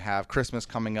also going to have Christmas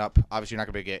coming up. Obviously, you're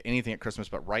not going to get anything at Christmas,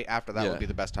 but right after that Yeah. would be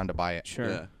the best time to buy it. Sure.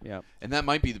 Yeah. Yeah. And that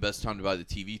might be the best time to buy the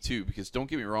TV too, because don't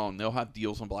get me wrong, they'll have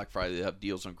deals on Black Friday, they have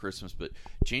deals on Christmas, but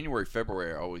January,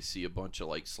 February, I always see a bunch of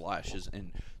like slashes.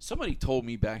 And somebody told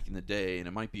me back in the day, and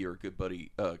it might be our good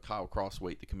buddy Kyle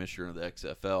Crossweight, the commissioner of the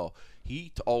XFL.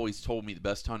 He always told me the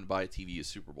best time to buy a TV is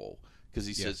Super Bowl. Because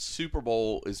he says Super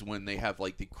Bowl is when they have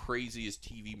like the craziest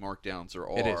TV markdowns there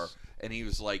It are, is. and he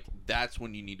was like, "That's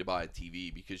when you need to buy a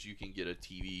TV because you can get a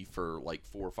TV for like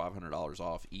 $400 or $500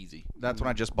 off easy." That's when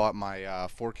I just bought my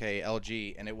 4K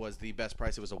LG, and it was the best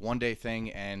price. It was a one-day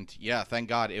thing, and yeah, thank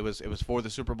God it was for the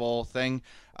Super Bowl thing.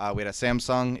 We had a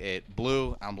Samsung. It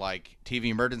blew. I'm like, TV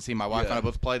emergency. My wife and I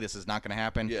both play. This is not going to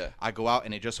happen. Yeah. I go out,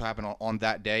 and it just so happened on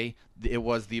that day. It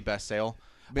was the best sale.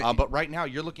 Man, But right now,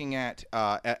 you're looking at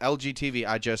LG TV.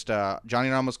 I just Johnny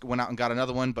and I almost went out and got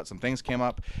another one, but some things came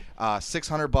up.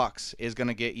 $600 is going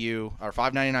to get you, or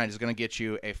 $599 is going to get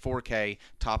you a 4K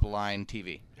top line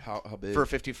TV How big? for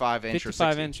 55 inch or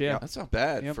 55 60. inch, yeah. That's not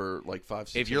bad Yep. for like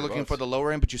 $500-$600. If you're looking for the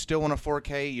lower end, but you still want a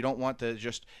 4K, you don't want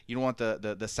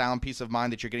the sound peace of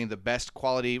mind that you're getting the best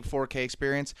quality 4K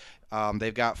experience.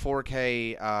 They've got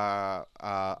 4K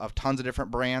of tons of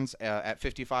different brands at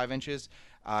 55 inches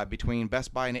between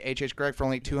Best Buy and HH Gregg for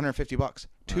only $250.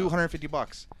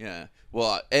 $250. Yeah.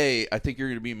 Well, A, I think you're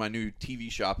going to be my new TV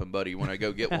shopping buddy when I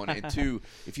go get one. And two,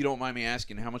 if you don't mind me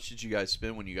asking, how much did you guys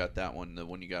spend when you got that one? The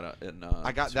one you got in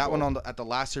I got Super that one Bowl? at the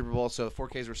last Super Bowl, so the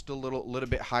 4Ks were still a little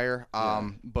bit higher.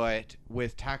 But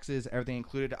with taxes, everything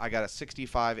included, I got a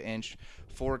 65-inch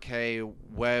 4K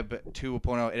Web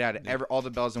 2.0. It had all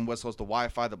the bells and whistles, the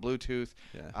Wi-Fi, the Bluetooth,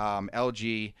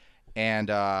 LG, and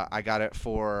I got it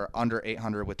for under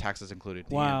 $800 with taxes included.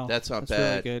 Wow. That's not really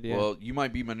bad. good, yeah. Well, you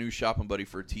might be my new shopping buddy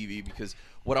for a TV because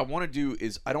what I want to do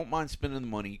is I don't mind spending the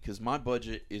money because my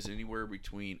budget is anywhere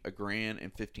between $1,000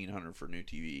 and $1,500 for a new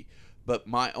TV. But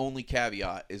my only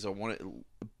caveat is I want it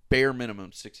bare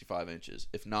minimum 65 inches,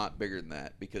 if not bigger than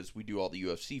that, because we do all the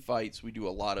UFC fights. We do a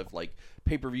lot of like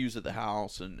pay-per-views at the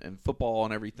house and football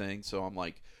and everything. So I'm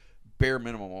like, bare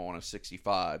minimum, I want a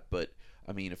 65. But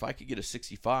I mean, if I could get a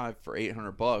 65 for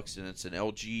 $800 and it's an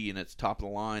LG and it's top of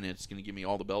the line and it's going to give me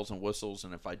all the bells and whistles,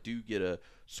 and if I do get a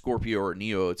Scorpio or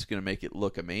Neo, it's going to make it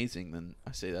look amazing, then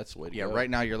I say that's the way to Yeah, go. right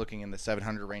now you're looking in the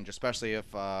 700 range, especially if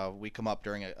we come up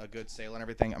during a good sale and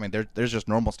everything. I mean, there's just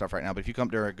normal stuff right now, but if you come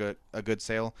during a good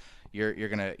sale, you're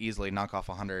gonna easily knock off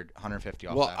 100, 150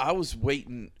 off Well, that. I was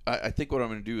waiting. I think what I'm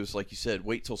going to do is, like you said,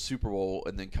 wait till Super Bowl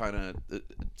and then kind of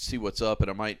see what's up. And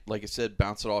I might, like I said,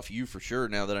 bounce it off you for sure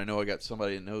now that I know I got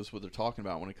somebody that knows what they're talking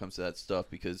about when it comes to that stuff,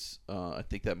 because I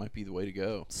think that might be the way to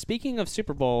go. Speaking of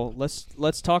Super Bowl,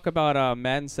 let's talk about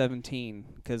Madden 17,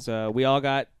 because we all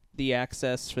got the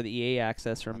access for the EA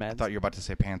access for I Madden. thought you were about to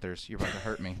say Panthers. You're about to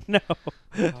hurt me. No.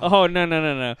 Oh,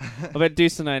 no. But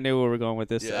Deuce and I knew where we were going with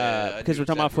this, because we're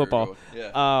talking about football.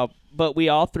 Yeah. But we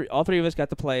all three of us got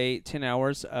to play 10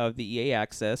 hours of the EA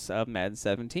access of Madden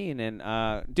 17.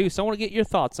 And Deuce, I want to get your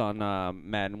thoughts on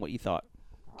Madden. What you thought?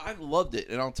 I loved it,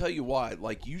 and I'll tell you why.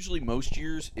 Like, usually most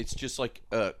years, it's just like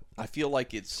I feel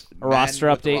like it's A roster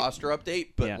Madden with the update. roster update,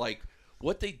 but Yeah. like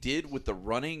what they did with the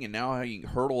running and now how you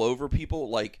hurdle over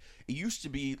people, like it used to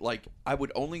be like I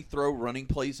would only throw running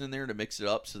plays in there to mix it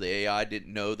up so the AI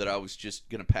didn't know that I was just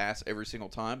going to pass every single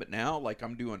time. But now, like,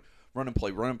 I'm doing run and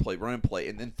play,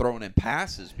 and then throwing in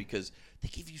passes because they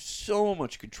give you so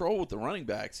much control with the running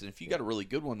backs. And if you got a really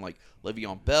good one like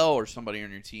Le'Veon Bell or somebody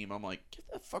on your team, I'm like, give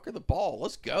that fucker the ball.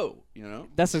 Let's go, you know?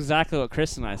 That's exactly what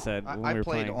Chris and I said when I we were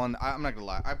played playing. on. I'm not gonna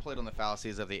lie. I played on the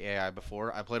fallacies of the AI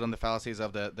before. I played on the fallacies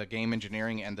of the game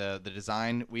engineering and the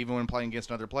design. Even when playing against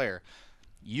another player,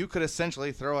 you could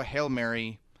essentially throw a Hail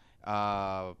Mary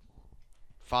 5-10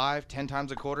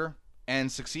 times a quarter and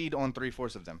succeed on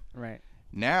 3/4 of them. Right.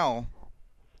 Now,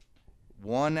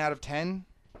 1 out of 10,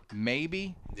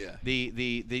 maybe. Yeah.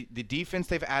 The defense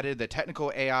they've added, the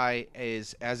technical AI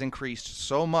has increased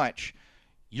so much.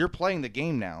 You're playing the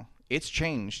game now. It's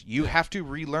changed. You have to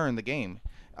relearn the game.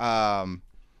 When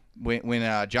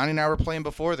Johnny and I were playing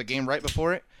before, the game right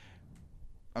before it,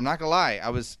 I'm not gonna lie, I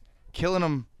was killing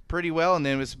them pretty well, and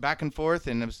then it was back and forth,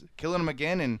 and I was killing them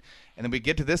again, and then we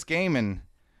get to this game, and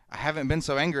I haven't been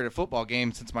so angry at a football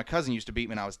game since my cousin used to beat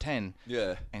me when I was 10,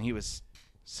 Yeah. and he was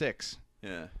 6.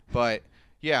 Yeah. But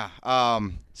yeah,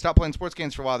 stopped playing sports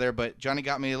games for a while there. But Johnny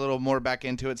got me a little more back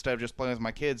into it instead of just playing with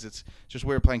my kids. It's just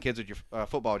weird playing kids with your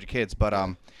football with your kids. But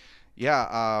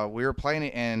we were playing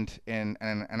it, and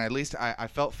at least I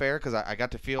felt fair because I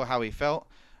got to feel how he felt.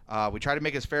 We tried to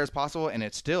make it as fair as possible, and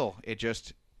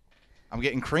I'm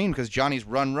getting creamed because Johnny's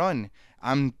run.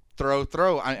 I'm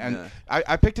throw.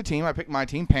 I picked a team. I picked my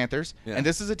team, Panthers, Yeah. and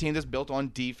this is a team that's built on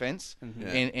defense, Yeah.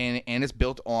 and it's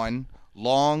built on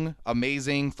long,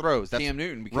 amazing throws. That's Cam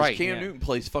Newton, because right. Cam Yeah. Newton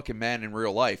plays fucking Madden in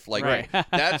real life. Like, Right.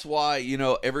 that's why,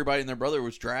 everybody and their brother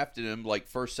was drafting him like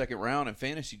first, second round in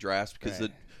fantasy drafts because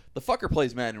Right. the fucker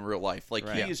plays Madden in real life. Like,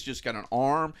 Right. he has just got an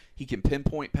arm. He can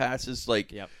pinpoint passes.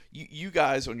 Like, Yep. you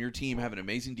guys on your team have an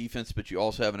amazing defense, but you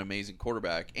also have an amazing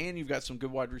quarterback, and you've got some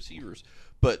good wide receivers.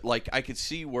 But, like, I could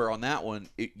see where on that one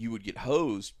you would get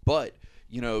hosed, but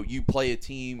you play a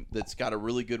team that's got a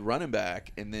really good running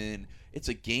back, and then it's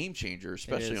a game changer,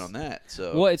 especially is. on that.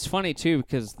 So Well, it's funny too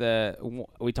because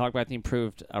we talk about the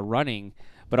improved running,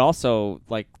 but also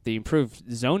like the improved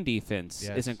zone defense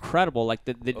Yes. is incredible. Like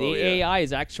the Oh, yeah. AI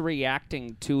is actually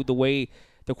reacting to the way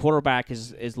the quarterback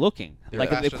is looking. They're like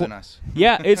faster the, than us.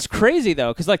 Yeah, it's crazy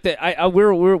though, because like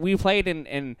we played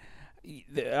and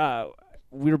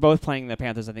we were both playing the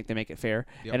Panthers. I think they make it fair.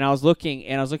 Yep. And I was looking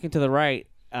to the right,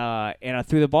 and I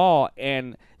threw the ball,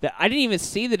 and I didn't even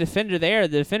see the defender there.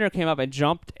 The defender came up and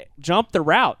jumped the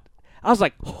route. I was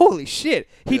like, holy shit.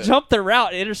 He jumped the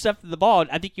route and intercepted the ball.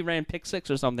 I think he ran pick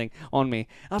 6 or something on me.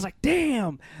 I was like,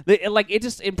 damn. It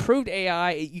just improved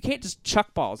AI. You can't just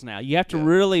chuck balls now. You have to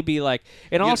really be like,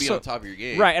 and you gotta also be on top of your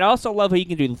game. right. And I also love how you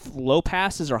can do low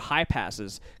passes or high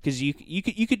passes because you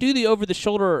could do the over the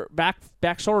shoulder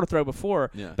back shoulder throw before,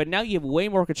 Yeah. but now you have way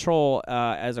more control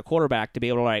as a quarterback to be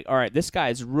able to like, all right, this guy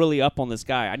is really up on this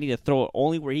guy. I need to throw it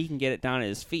only where he can get it down at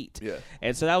his feet. Yeah.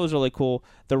 And so that was really cool.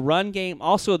 The run game,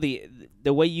 also the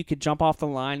way you could jump off the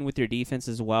line with your defense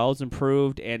as well is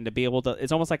improved, and to be able to,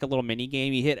 it's almost like a little mini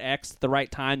game. You hit X at the right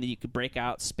time that you could break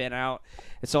out, spin out,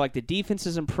 and so like the defense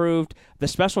is improved. The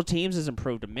special teams is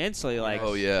improved immensely. Like,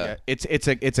 Oh yeah. It's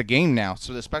a game now.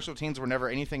 So the special teams were never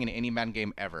anything in any Madden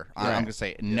game ever. I'm gonna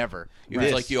say never. It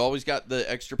was like you always got the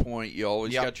extra point. You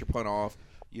always Yep. got your punt off.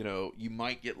 You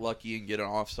might get lucky and get an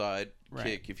offside Right.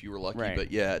 kick if you were lucky. Right.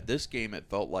 But yeah, this game it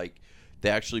felt like they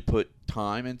actually put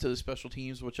time into the special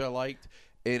teams, which I liked.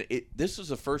 And this was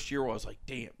the first year where I was like,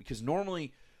 damn, because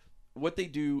normally what they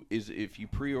do is if you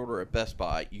pre-order at Best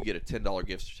Buy, you get a $10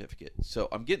 gift certificate. So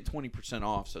I'm getting 20%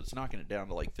 off, so it's knocking it down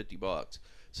to like $50.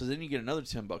 So then you get another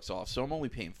 $10 off. So I'm only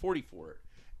paying $40 for it.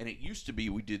 And it used to be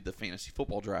we did the fantasy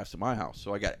football drafts at my house.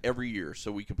 So I got every year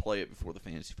so we could play it before the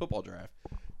fantasy football draft.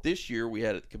 This year we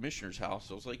had it at the commissioner's house.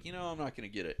 So I was like, I'm not going to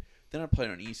get it. Then I played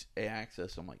on East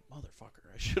Access. I'm like, motherfucker,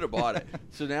 I should have bought it.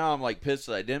 So now I'm like pissed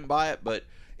that I didn't buy it. But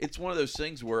it's one of those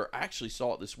things where I actually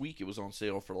saw it this week. It was on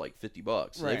sale for like $50.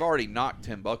 Right. They've already knocked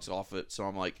 $10 off it. So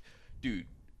I'm like, dude,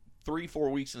 3-4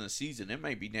 weeks in the season, it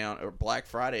might be down, or Black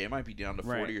Friday, it might be down to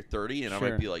 40 or 30, and I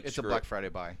might be like, It's a screw Black it. Friday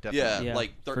buy. Definitely. Yeah,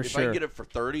 like for if sure. I get it for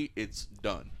 30, it's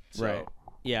done. So, Right.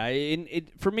 Yeah,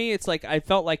 for me, it's like I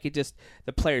felt like it just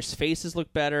the players' faces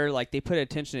look better. Like they put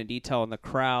attention to detail in the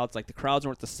crowds. Like the crowds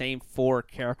weren't the same 4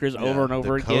 characters over and over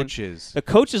The again. coaches. The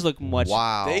coaches look much.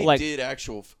 Wow. They Like- did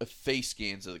actual face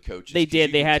scans of the coaches. They 'cause did.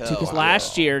 you They can had to tell. because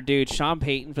last year, dude, Sean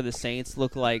Payton for the Saints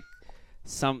looked like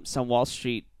some Wall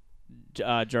Street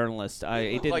journalist. He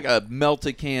It looked did like a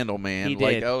melted candle, man. He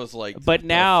Like did. I was like, But what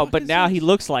now, the fuck is he this?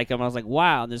 looks like him. I was like,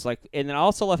 wow. And there's like, and then I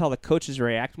also love how the coaches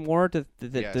react more to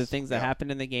the Yes. things that Yeah. happened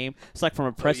in the game. It's like from a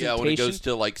Oh, yeah, presentation. when it goes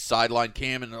to like sideline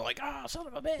cam, and they're like, son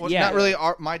of a bitch. Well, it's Yeah. not really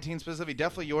my team specifically.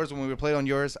 Definitely yours when we played on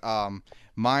yours.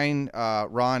 Mine,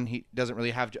 Ron, he doesn't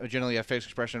really have generally a face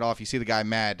expression at all. If you see the guy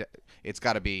mad, it's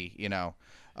got to be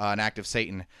an act of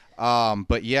Satan.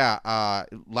 But yeah,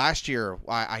 last year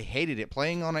I hated it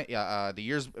playing on it. The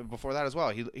years before that as well.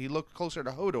 He looked closer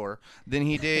to Hodor than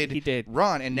he did. He did.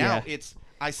 Ron, and now Yeah.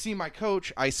 I see my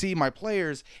coach, I see my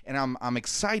players, and I'm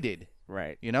excited.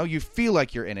 right. You feel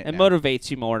like you're in it. It now. motivates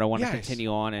you more to want to Yes.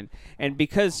 continue on, and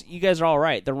because you guys are all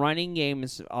right, the running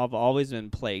games have always been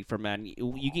plagued for men.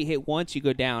 You get hit once, you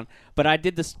go down. But I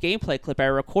did this gameplay clip I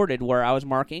recorded where I was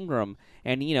Mark Ingram,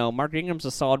 and Mark Ingram's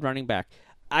a solid running back.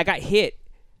 I got hit,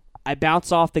 I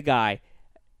bounced off the guy,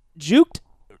 juked,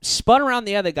 spun around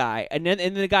the other guy, and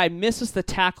then the guy misses the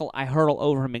tackle. I hurdle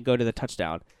over him and go to the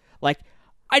touchdown. Like,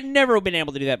 I'd never been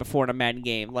able to do that before in a Madden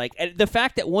game. Like, and the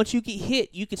fact that once you get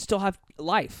hit, you can still have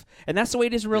life, and that's the way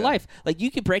it is in real life. Like,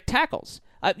 you can break tackles.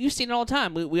 You've seen it all the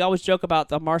time. We always joke about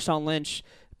the Marshawn Lynch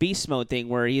beast mode thing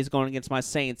where he's going against my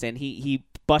Saints, and he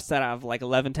busts that out of like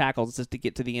 11 tackles just to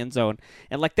get to the end zone,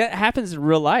 and like that happens in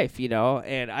real life,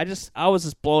 And I was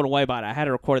just blown away by it. I had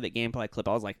to record that gameplay clip.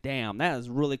 I was like, damn, that is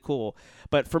really cool.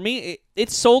 But for me, it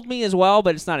sold me as well,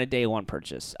 but it's not a day one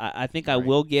purchase. I think I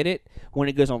will get it when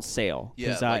it goes on sale. Yeah,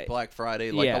 'Cause like Black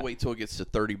Friday. Like yeah. I'll wait till it gets to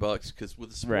 $30 because with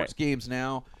the sports Right. games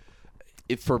now,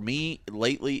 for me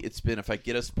lately, it's been if I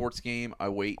get a sports game, I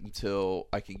wait until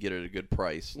I can get it at a good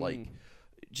price. Like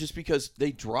just because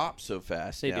they drop so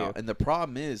fast They now, do. and the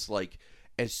problem is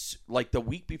as the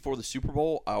week before the Super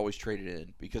Bowl, I always trade it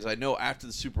in because I know after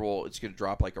the Super Bowl it's going to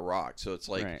drop like a rock. So it's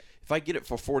like Right. if I get it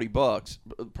for $40,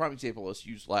 prime example, let's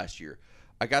use last year.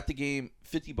 I got the game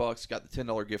 $50, got the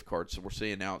 $10 gift card, so we're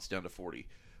saying now it's down to 40.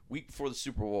 Week before the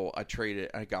Super Bowl, I traded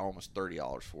it and I got almost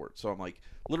 $30 for it. So I'm like,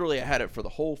 literally, I had it for the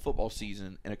whole football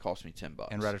season and it cost me $10.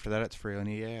 And right after that, it's free on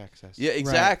EA Access. Yeah,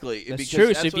 exactly. That's Because true.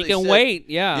 that's So if what you they can said. wait,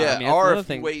 yeah. Yeah, I mean, that's or another if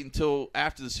thing. you wait until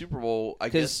after the Super Bowl, I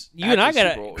Because guess. you and I after the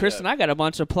got Super Bowl, Chris yeah. and I got a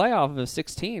bunch of playoff of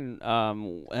 16.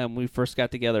 And we first got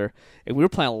together, and we were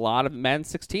playing a lot of Madden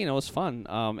 16. It was fun,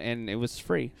 and it was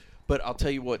free. But I'll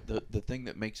tell you what, the thing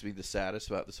that makes me the saddest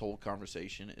about this whole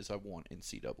conversation is I want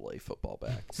NCAA football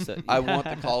back. So, I want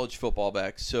the college football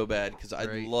back so bad because I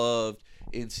Great. loved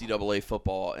NCAA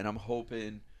football, and I'm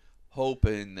hoping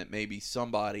that maybe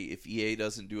somebody, if EA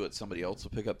doesn't do it, somebody else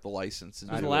will pick up the license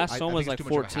and The do last I one was think like it's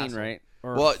too much of a 14, hassle. right?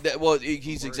 Or Well,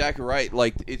 he's exactly right.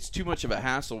 Like, it's too much of a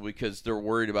hassle because they're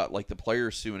worried about like the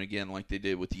players suing again, like they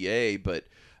did with EA. But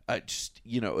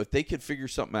if they could figure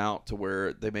something out to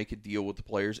where they make a deal with the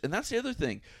players, and that's the other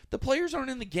thing, the players aren't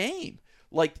in the game.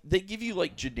 Like, they give you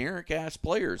like generic ass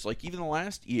players. Like even the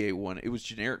last EA one, it was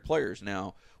generic players.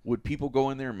 Now, would people go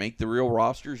in there and make the real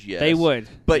rosters? Yes, They would.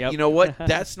 But Yep. you know what?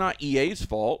 That's not EA's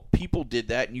fault. People did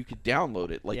that, and you could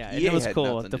download it. Like Yeah, and EA it was had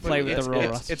cool nothing to do play with with it. the real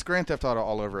It's, roster. it's Grand Theft Auto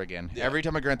all over again. Yeah. Every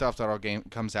time a Grand Theft Auto game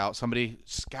comes out, somebody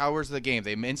scours the game.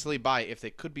 They instantly buy it. If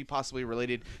they could be possibly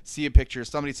related, see a picture,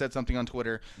 somebody said something on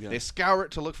Twitter, they scour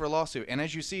it to look for a lawsuit. And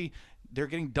as you see, they're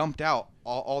getting dumped out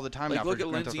all the time Like, now. look for at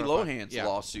Grand Lindsay Theft Auto 5. Lohan's Yeah.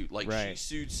 lawsuit. Like, she Right.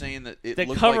 sued saying that it The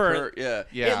looked cover- like her. Yeah.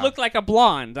 Yeah. It looked like a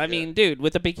blonde. I mean, dude,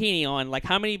 with a bikini on. Like,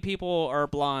 how many people are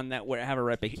blonde that would have a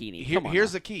red bikini? Come on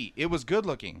Here's now. the key. It was good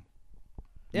looking.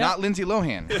 Yeah. Not Lindsay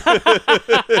Lohan.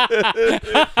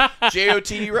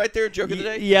 JOTD right there, joke of the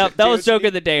day. Yeah, that was joke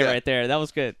of the day Yeah. right there. That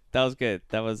was good. That was good.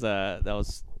 That was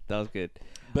good.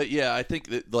 But yeah, I think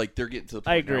that like they're getting to the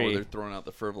I point now where agree. they're throwing out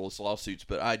the frivolous lawsuits.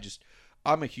 But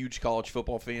I'm a huge college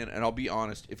football fan, and I'll be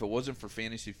honest, if it wasn't for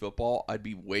fantasy football, I'd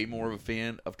be way more of a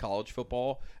fan of college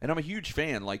football. And I'm a huge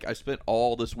fan. Like, I spent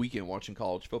all this weekend watching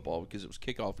college football because it was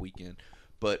kickoff weekend.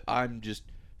 But I'm just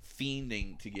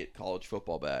fiending to get college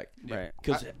football back. Right.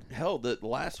 Because hell, the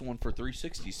last one for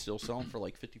 360 is still selling for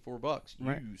like $54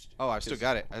 Right. used. Oh, I still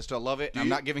got it. I still love it. Do I'm you?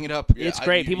 not giving it up. Yeah, It's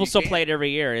great. you People still can't. play it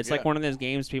every year. It's like Yeah. one of those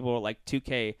games people like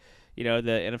 2K. You know,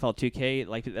 the NFL 2K,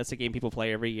 like that's a game people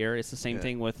play every year. It's the same Yeah.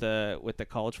 thing with the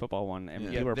college football one, and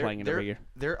Yeah. people are playing it every year.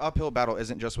 Their uphill battle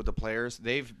isn't just with the players.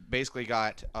 They've basically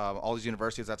got all these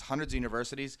universities. That's hundreds of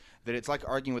universities. That it's like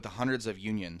arguing with the hundreds of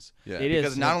unions. Yeah. It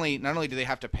Because is. not only do they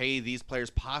have to pay these players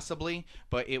possibly,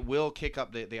 but it will kick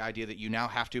up the idea that you now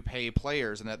have to pay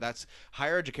players, and that's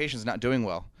higher education is not doing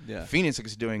well. Yeah. Phoenix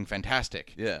is doing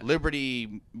fantastic. Yeah.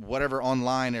 Liberty, whatever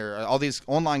online or all these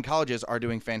online colleges are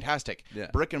doing fantastic. Yeah.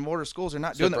 Brick and mortar schools are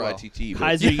not Except doing that for well. ITT.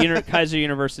 but- Kaiser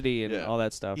University and Yeah. all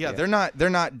that stuff. Yeah, they're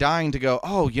not dying to go,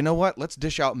 oh, you know what? Let's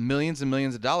dish out millions and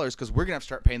millions of dollars because we're gonna have to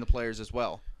start paying the players as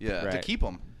well Yeah. to Right. keep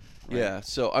them. Yeah,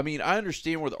 so I mean, I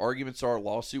understand where the arguments are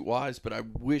lawsuit wise, but I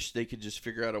wish they could just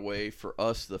figure out a way for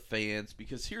us, the fans,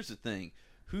 because here's the thing: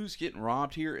 who's getting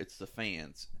robbed here? It's the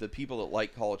fans, the people that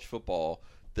like college football.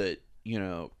 That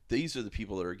these are the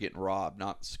people that are getting robbed,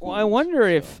 not the schools. Well, I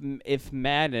wonder So- if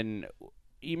Madden.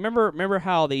 You remember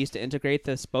how they used to integrate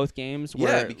both games? Yeah,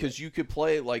 Where, because you could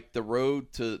play like the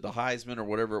road to the Heisman or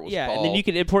whatever it was yeah, called. and then you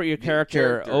could import your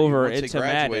character You- over once into they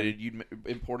Madden. graduated, you'd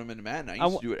import them into Madden. I I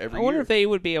used to do it every I wonder year. if they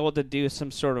would be able to do some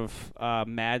sort of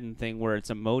Madden thing where it's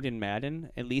a mode in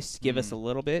Madden. At least give us a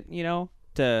little bit,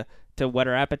 to whet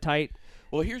our appetite.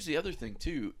 Well, here's the other thing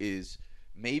too: is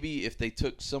maybe if they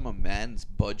took some of Madden's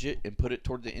budget and put it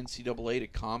toward the NCAA to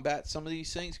combat some of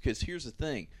these things. Because here's the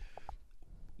thing: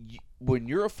 when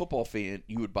you're a football fan,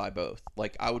 you would buy both.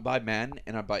 Like I would buy Madden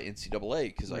and I'd buy NCAA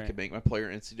because I Right. could make my player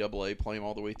NCAA, play him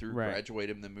all the way through, Right. graduate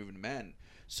him, then move into Madden.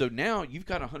 So now you've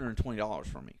got $120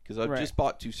 from me because I've Right. just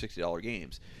bought two $60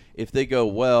 games. If they go,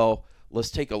 well, let's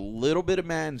take a little bit of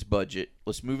Madden's budget,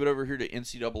 let's move it over here to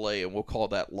NCAA, and we'll call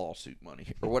that lawsuit money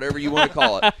or whatever you want to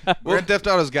call it. Grand Theft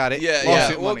Auto's got it. Yeah,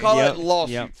 Lawsuit We'll money. call Yep. it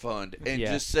lawsuit Yep. fund, and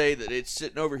Yeah. just say that it's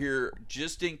sitting over here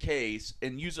just in case,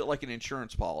 and use it like an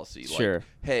insurance policy. Like, Sure.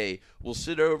 hey, we'll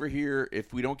sit over here.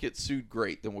 If we don't get sued,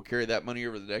 great. Then we'll carry that money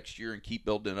over the next year and keep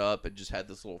building it up, and just have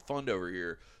this little fund over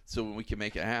here so when we can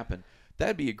make it happen.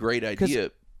 That'd be a great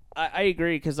idea. I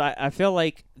agree because I feel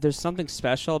like there's something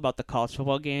special about the college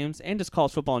football games and just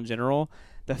college football in general.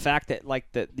 The fact that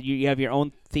you have your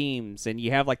own themes and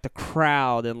you have like the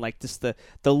crowd and like just the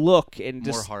look and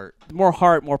just More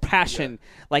heart. more passion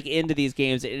like into these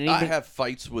games. And I anything- have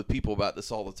fights with people about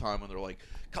this all the time when they're like,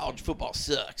 college football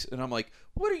sucks. And I'm like,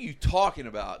 what are you talking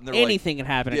about? And they're anything can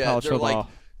happen in college they're football. like,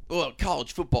 well,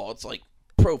 college football, it's like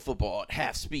pro football at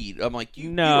half speed. I'm like, you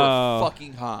No. are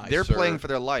fucking high. They're sir. playing for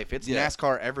their life. It's Yeah.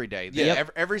 NASCAR every day. Yeah.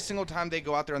 Every single time they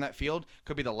go out there on that field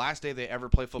could be the last day they ever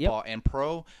play football. And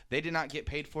pro, they did not get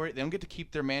paid for it. They don't get to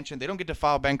keep their mansion. They don't get to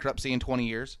file bankruptcy in 20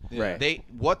 years. Right.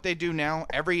 What they do now,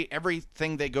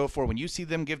 everything they go for, when you see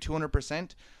them give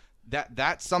 200%,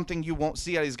 that's something you won't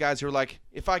see out of these guys who are like,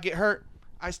 if I get hurt,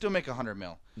 I still make $100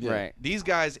 million. Yeah. Right. These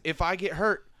guys, if I get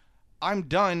hurt, I'm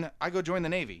done. I go join the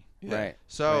Navy. Yeah. Right.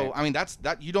 So Right. I mean,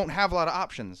 that you don't have a lot of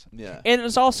options. Yeah. And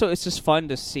it's just fun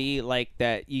to see like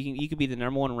that you could be the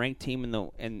number one ranked team in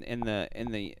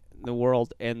the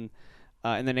world and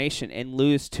in the nation and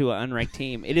lose to an unranked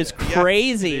team. It is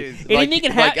crazy. it is. Anything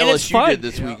can happen. Like It's LSU fun. did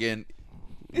this weekend.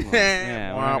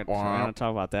 Yeah, we're not gonna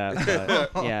talk about that.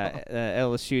 But, yeah,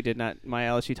 LSU did not. My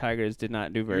LSU Tigers did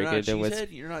not do very You're good. not There was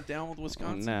cheesehead? You're not down with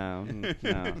Wisconsin?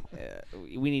 no.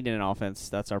 We need an offense.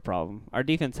 That's our problem. Our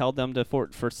defense held them to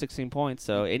for 16 points.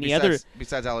 So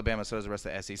Besides Alabama, so does the rest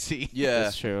of the SEC. Yeah,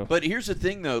 That's true. But here's the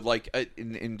thing, though. Like,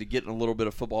 and to get in a little bit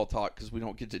of football talk because we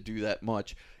don't get to do that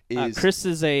much. Is Chris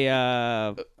is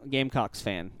a Gamecocks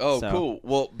fan. Oh, so. cool.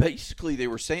 Well, basically, they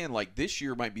were saying, like, this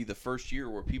year might be the first year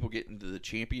where people get into the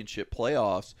championship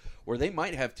playoffs where they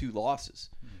might have 2 losses.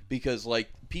 Because, like,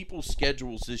 people's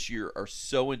schedules this year are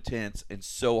so intense and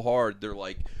so hard. They're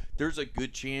like, there's a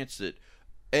good chance that,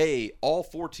 all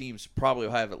 4 teams probably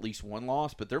will have at least 1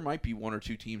 loss, but there might be 1 or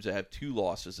 2 teams that have 2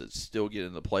 losses that still get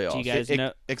in the playoffs. Do you guys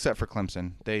know? Except for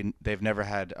Clemson, they've never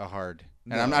had a hard.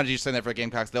 And No. I'm not just saying that for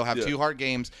Gamecocks. They'll have Yeah. 2 hard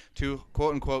games, 2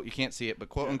 quote unquote, you can't see it, but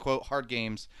quote unquote hard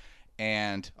games.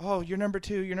 And you're number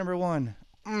 2, you're number 1.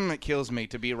 It kills me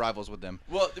to be rivals with them.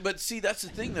 Well, but see, that's the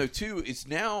thing, though, too. It's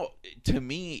now, to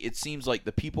me, it seems like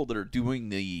the people that are doing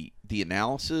the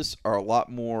analysis are a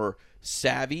lot more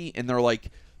savvy, and they're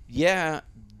like, yeah,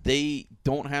 they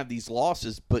don't have these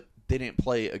losses, but they didn't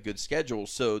play a good schedule,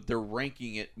 so they're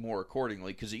ranking it more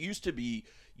accordingly. Because it used to be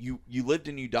you lived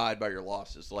and you died by your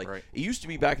losses. Like Right. it used to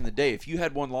be back in the day, if you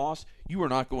had one loss, you were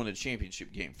not going to the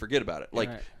championship game. Forget about it. Like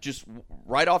Right. just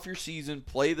write off your season,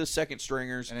 play the second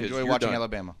stringers, And 'cause enjoy you're watching done.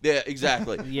 Alabama. Yeah,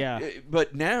 exactly. Yeah.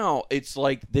 But now it's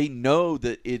like they know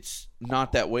that it's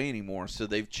not that way anymore, so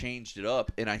they've changed it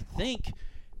up. And I think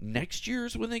next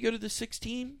year's when they go to the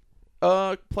 16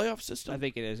 playoff system. I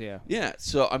think it is, yeah. Yeah,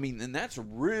 so I mean, and that's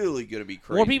really going to be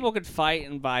crazy. More people could fight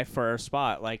and vie for a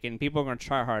spot, like, and people are going to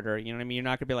try harder. You know what I mean? You're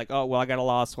not going to be like, oh, well, I got a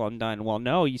loss, well, I'm done. Well,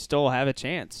 no, you still have a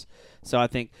chance. So I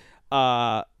think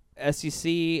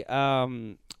SEC,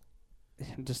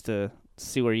 just to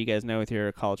see where you guys know with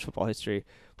your college football history,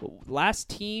 last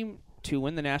team to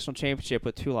win the national championship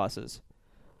with 2 losses.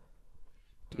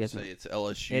 Do you guys know? say it's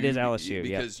LSU. It is LSU,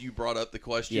 yeah. because you brought up the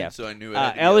question, Yeah. so I knew it.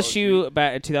 Had to be LSU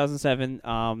back in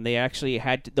 2007. They actually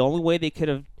had the only way they could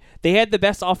have. They had the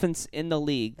best offense in the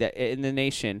league, in the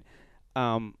nation,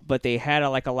 but they had a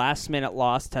last minute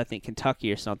loss to I think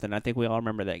Kentucky or something. I think we all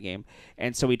remember that game,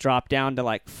 and so we dropped down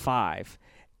to 5.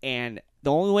 And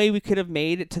the only way we could have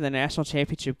made it to the national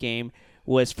championship game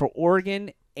was for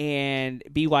Oregon and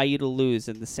BYU to lose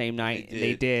in the same night.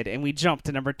 They did, and we jumped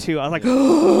to number 2. I was like,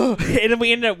 and then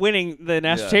we ended up winning the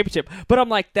national championship. But I'm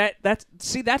like, that's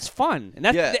fun, and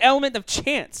that's the element of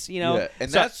chance, you know. Yeah, and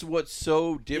so, that's what's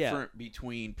so different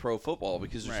between pro football,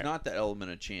 because there's Right. not that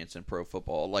element of chance in pro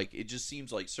football. Like it just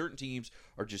seems like certain teams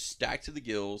are just stacked to the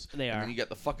gills. They and are. then you got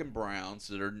the fucking Browns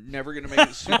that are never going to make it to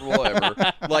the Super Bowl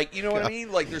ever. Like, you know what I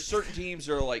mean? Like there's certain teams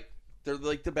that are they're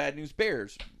like the bad news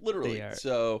Bears, literally. They are.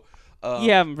 So.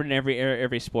 You have them for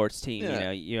every sports team.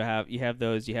 Yeah. You know, you have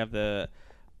those. You have the,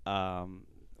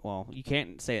 well, you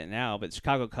can't say it now, but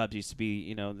Chicago Cubs used to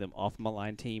be, the off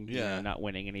line team, not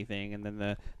winning anything, and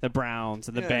then the Browns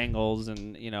and the Bengals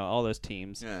and all those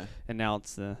teams. Yeah. And now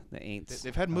it's the Aints.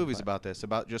 They've had movies about this,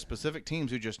 about just specific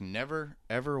teams who just never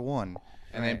ever won.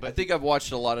 And then, I think I've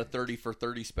watched a lot of 30 for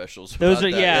 30 specials. Those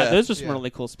about are that. those are some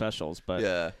really cool specials.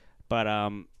 But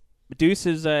Deuce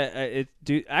is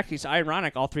actually it's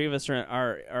ironic. All 3 of us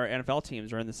are NFL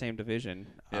teams are in the same division,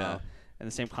 in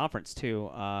the same conference too.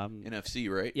 NFC,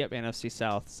 right? Yep, NFC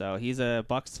South. So he's a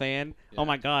Bucks fan. Oh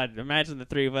my God! Imagine the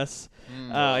 3 of us.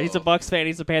 Oh. He's a Bucks fan.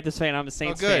 He's a Panthers fan. I'm a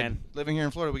Saints good. fan. Living here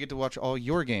in Florida, we get to watch all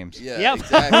your games. Yeah, Yep.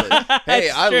 exactly. Hey,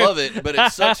 That's I true. love it, but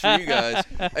it sucks for you guys.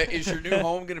 Is your new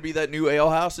home going to be that new ale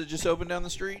house that just opened down the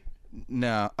street?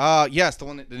 No. Yes,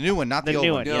 the new one, not the, The old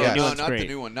new one. one, No, yeah. Yes. new no, one's not the great.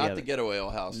 new one, not Yeah, the ghetto ale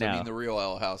house. I No. mean the real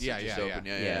ale house Yeah, that just yeah, opened.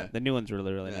 yeah. Yeah. The new one's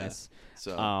really really Yeah. nice.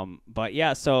 So But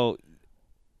yeah, so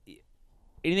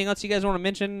anything else you guys want to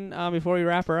mention before we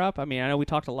wrap her up? I mean, I know we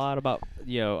talked a lot about our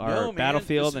no, man,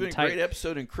 Battlefield this has and been a great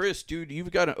episode. And Chris, dude,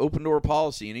 you've got an open door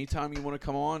policy. Anytime you want to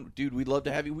come on, dude, we'd love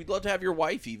to have you. We'd love to have your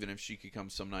wife, even if she could come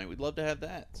some night. We'd love to have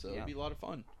that. So it'd be a lot of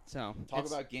fun. So Talk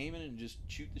it's- about gaming and just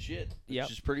shoot the shit. Yep.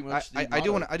 Which is pretty much. I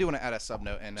do want to add a sub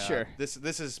note, and Sure. this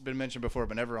has been mentioned before,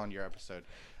 but never on your episode.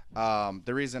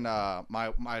 The reason I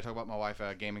talk about my wife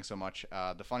gaming so much,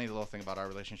 the funny little thing about our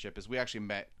relationship is we actually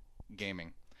met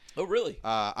gaming. Oh, really?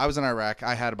 I was in Iraq.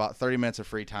 I had about 30 minutes of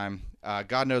free time.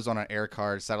 God knows on an air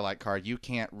card, satellite card, you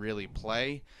can't really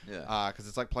play because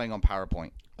it's like playing on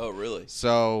PowerPoint. Oh, really?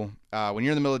 So when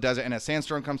you're in the middle of the desert and a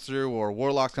sandstorm comes through or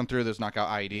warlocks come through, those knockout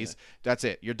IEDs, that's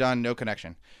it. You're done. No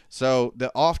connection. So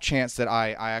the off chance that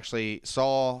I actually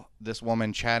saw this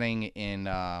woman chatting in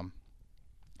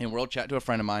World Chat to a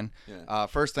friend of mine. Yeah.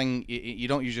 First thing, you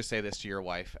don't usually say this to your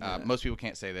wife. Most people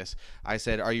can't say this. I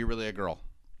said, "Are you really a girl?"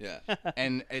 Yeah.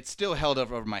 And it's still held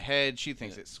over my head. She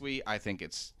thinks it's sweet. I think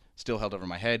it's still held over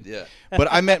my head. Yeah. But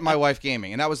I met my wife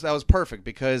gaming, and that was perfect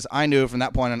because I knew from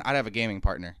that point on I'd have a gaming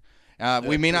partner.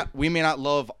 We may not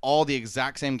love all the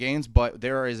exact same games, but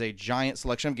there is a giant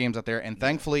selection of games out there, and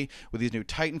thankfully with these new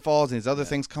Titanfalls and these other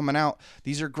things coming out,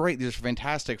 these are great. These are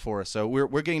fantastic for us. So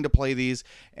we're getting to play these,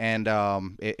 and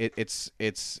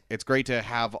it's great to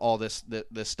have all this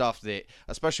stuff that,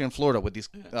 especially in Florida with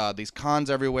these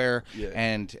cons everywhere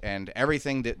and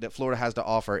everything that Florida has to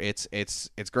offer. It's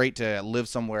great to live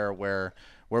somewhere where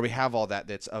we have all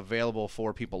that's available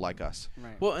for people like us.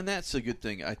 Right. Well, and that's a good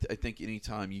thing. I think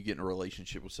anytime you get in a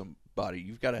relationship with somebody,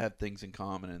 you've got to have things in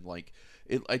common.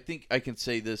 And I think I can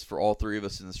say this for all 3 of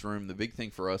us in this room. The big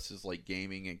thing for us is like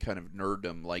gaming and kind of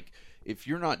nerddom. Like if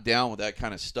you're not down with that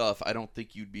kind of stuff, I don't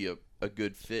think you'd be a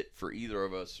good fit for either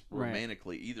of us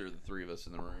romantically. Either of the 3 of us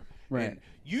in the room. Right. And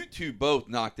you 2 both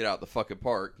knocked it out the fucking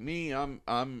park. Me, I'm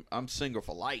single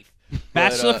for life.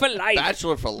 Bachelor for life.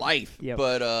 Bachelor for life. Yep.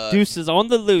 But Deuce is on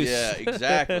the loose. yeah,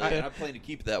 exactly. And I plan to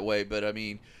keep it that way. But I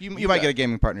mean, You might get a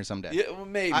gaming partner someday. Yeah, well,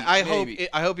 maybe. I maybe.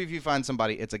 hope if you find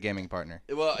somebody, it's a gaming partner.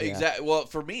 Well, exactly. Well,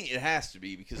 for me, it has to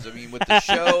be because I mean, with the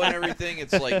show and everything,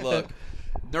 it's like, look,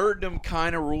 nerddom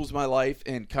kind of rules my life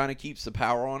and kind of keeps the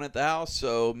power on at the house.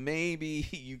 So maybe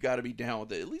you got to be down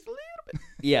with it at least a little bit.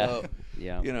 Yeah.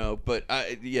 Yeah. You know, but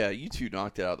you two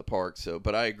knocked it out of the park. So,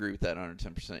 but I agree with that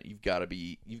 110%. You've got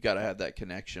to have that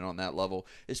connection on that level,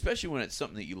 especially when it's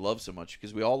something that you love so much.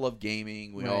 Because we all love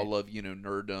gaming, we all love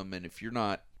nerddom, and if you're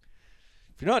not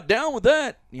down with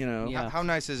that, Yeah. How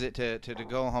nice is it to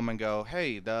go home and go,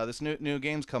 hey, this new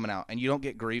game's coming out, and you don't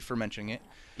get grief for mentioning it.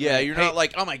 Yeah, you're not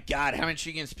like, oh my God, how much are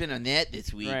you gonna spend on that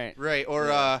this week? Right.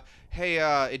 Or hey,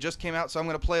 it just came out, so I'm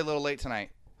gonna play a little late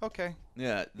tonight. Okay.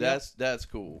 Yeah, that's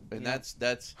cool, and that's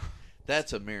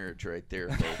a marriage right there,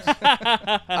 folks.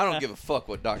 I don't give a fuck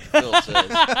what Dr. Phil says.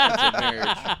 That's a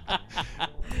marriage.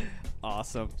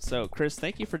 Awesome. So, Chris,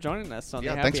 thank you for joining us on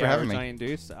the thanks Happy for Hour having with me. Johnny and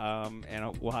Deuce.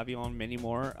 And we'll have you on many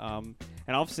more. And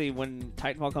obviously, when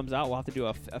Titanfall comes out, we'll have to do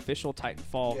an official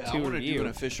Titanfall 2 I want to review. do an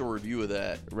official review of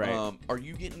that. Right. Are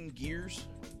you getting Gears?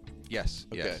 Yes.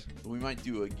 Okay. Yes. We might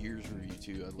do a Gears review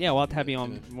too. Yeah, we'll have to have you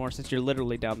on more since you're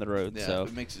literally down the road. Yeah, so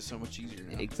it makes it so much easier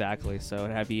now. Exactly. So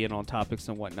to have you in on topics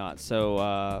and whatnot.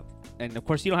 So, and of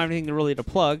course, you don't have anything really to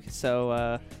plug.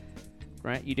 So,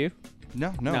 right? You do?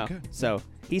 No. Good. So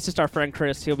he's just our friend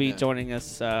Chris. He'll be Yeah. joining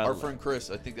us. Our friend Chris.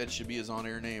 I think that should be his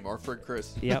on-air name. Our friend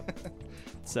Chris. Yep.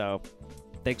 So,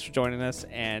 thanks for joining us.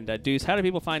 And Deuce, how do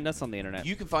people find us on the internet?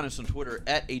 You can find us on Twitter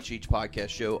at HH Podcast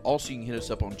Show. Also, you can hit us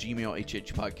up on Gmail,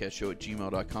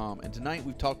 hhpodcastshow@gmail.com. And tonight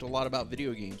we've talked a lot about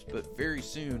video games, but very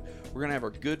soon we're going to have our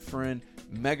good friend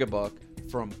Megabuck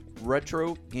from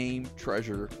Retro Game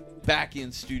Treasure back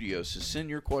in studio. So send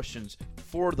your questions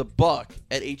for the buck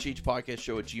at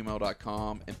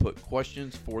hhpodcastshow@gmail.com and put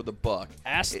questions for the buck.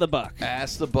 Ask the Buck.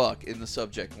 Ask the Buck in the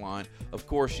subject line. Of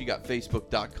course, you got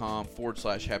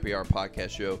facebook.com/Happy Hour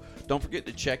Podcast Show. Don't forget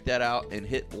to check that out and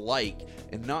hit like.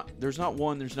 And there's not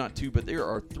one, there's not two, but there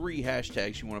are 3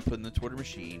 hashtags you want to put in the Twitter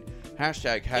machine.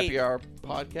 Hashtag Happy Hour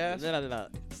Podcast. No.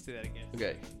 Let's do that again.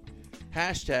 Okay.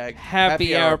 Hashtag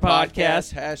Happy Hour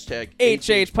Podcast. Hashtag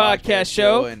HH Podcast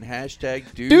Show. And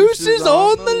hashtag Deuces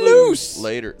on the loose.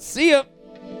 Later. See ya.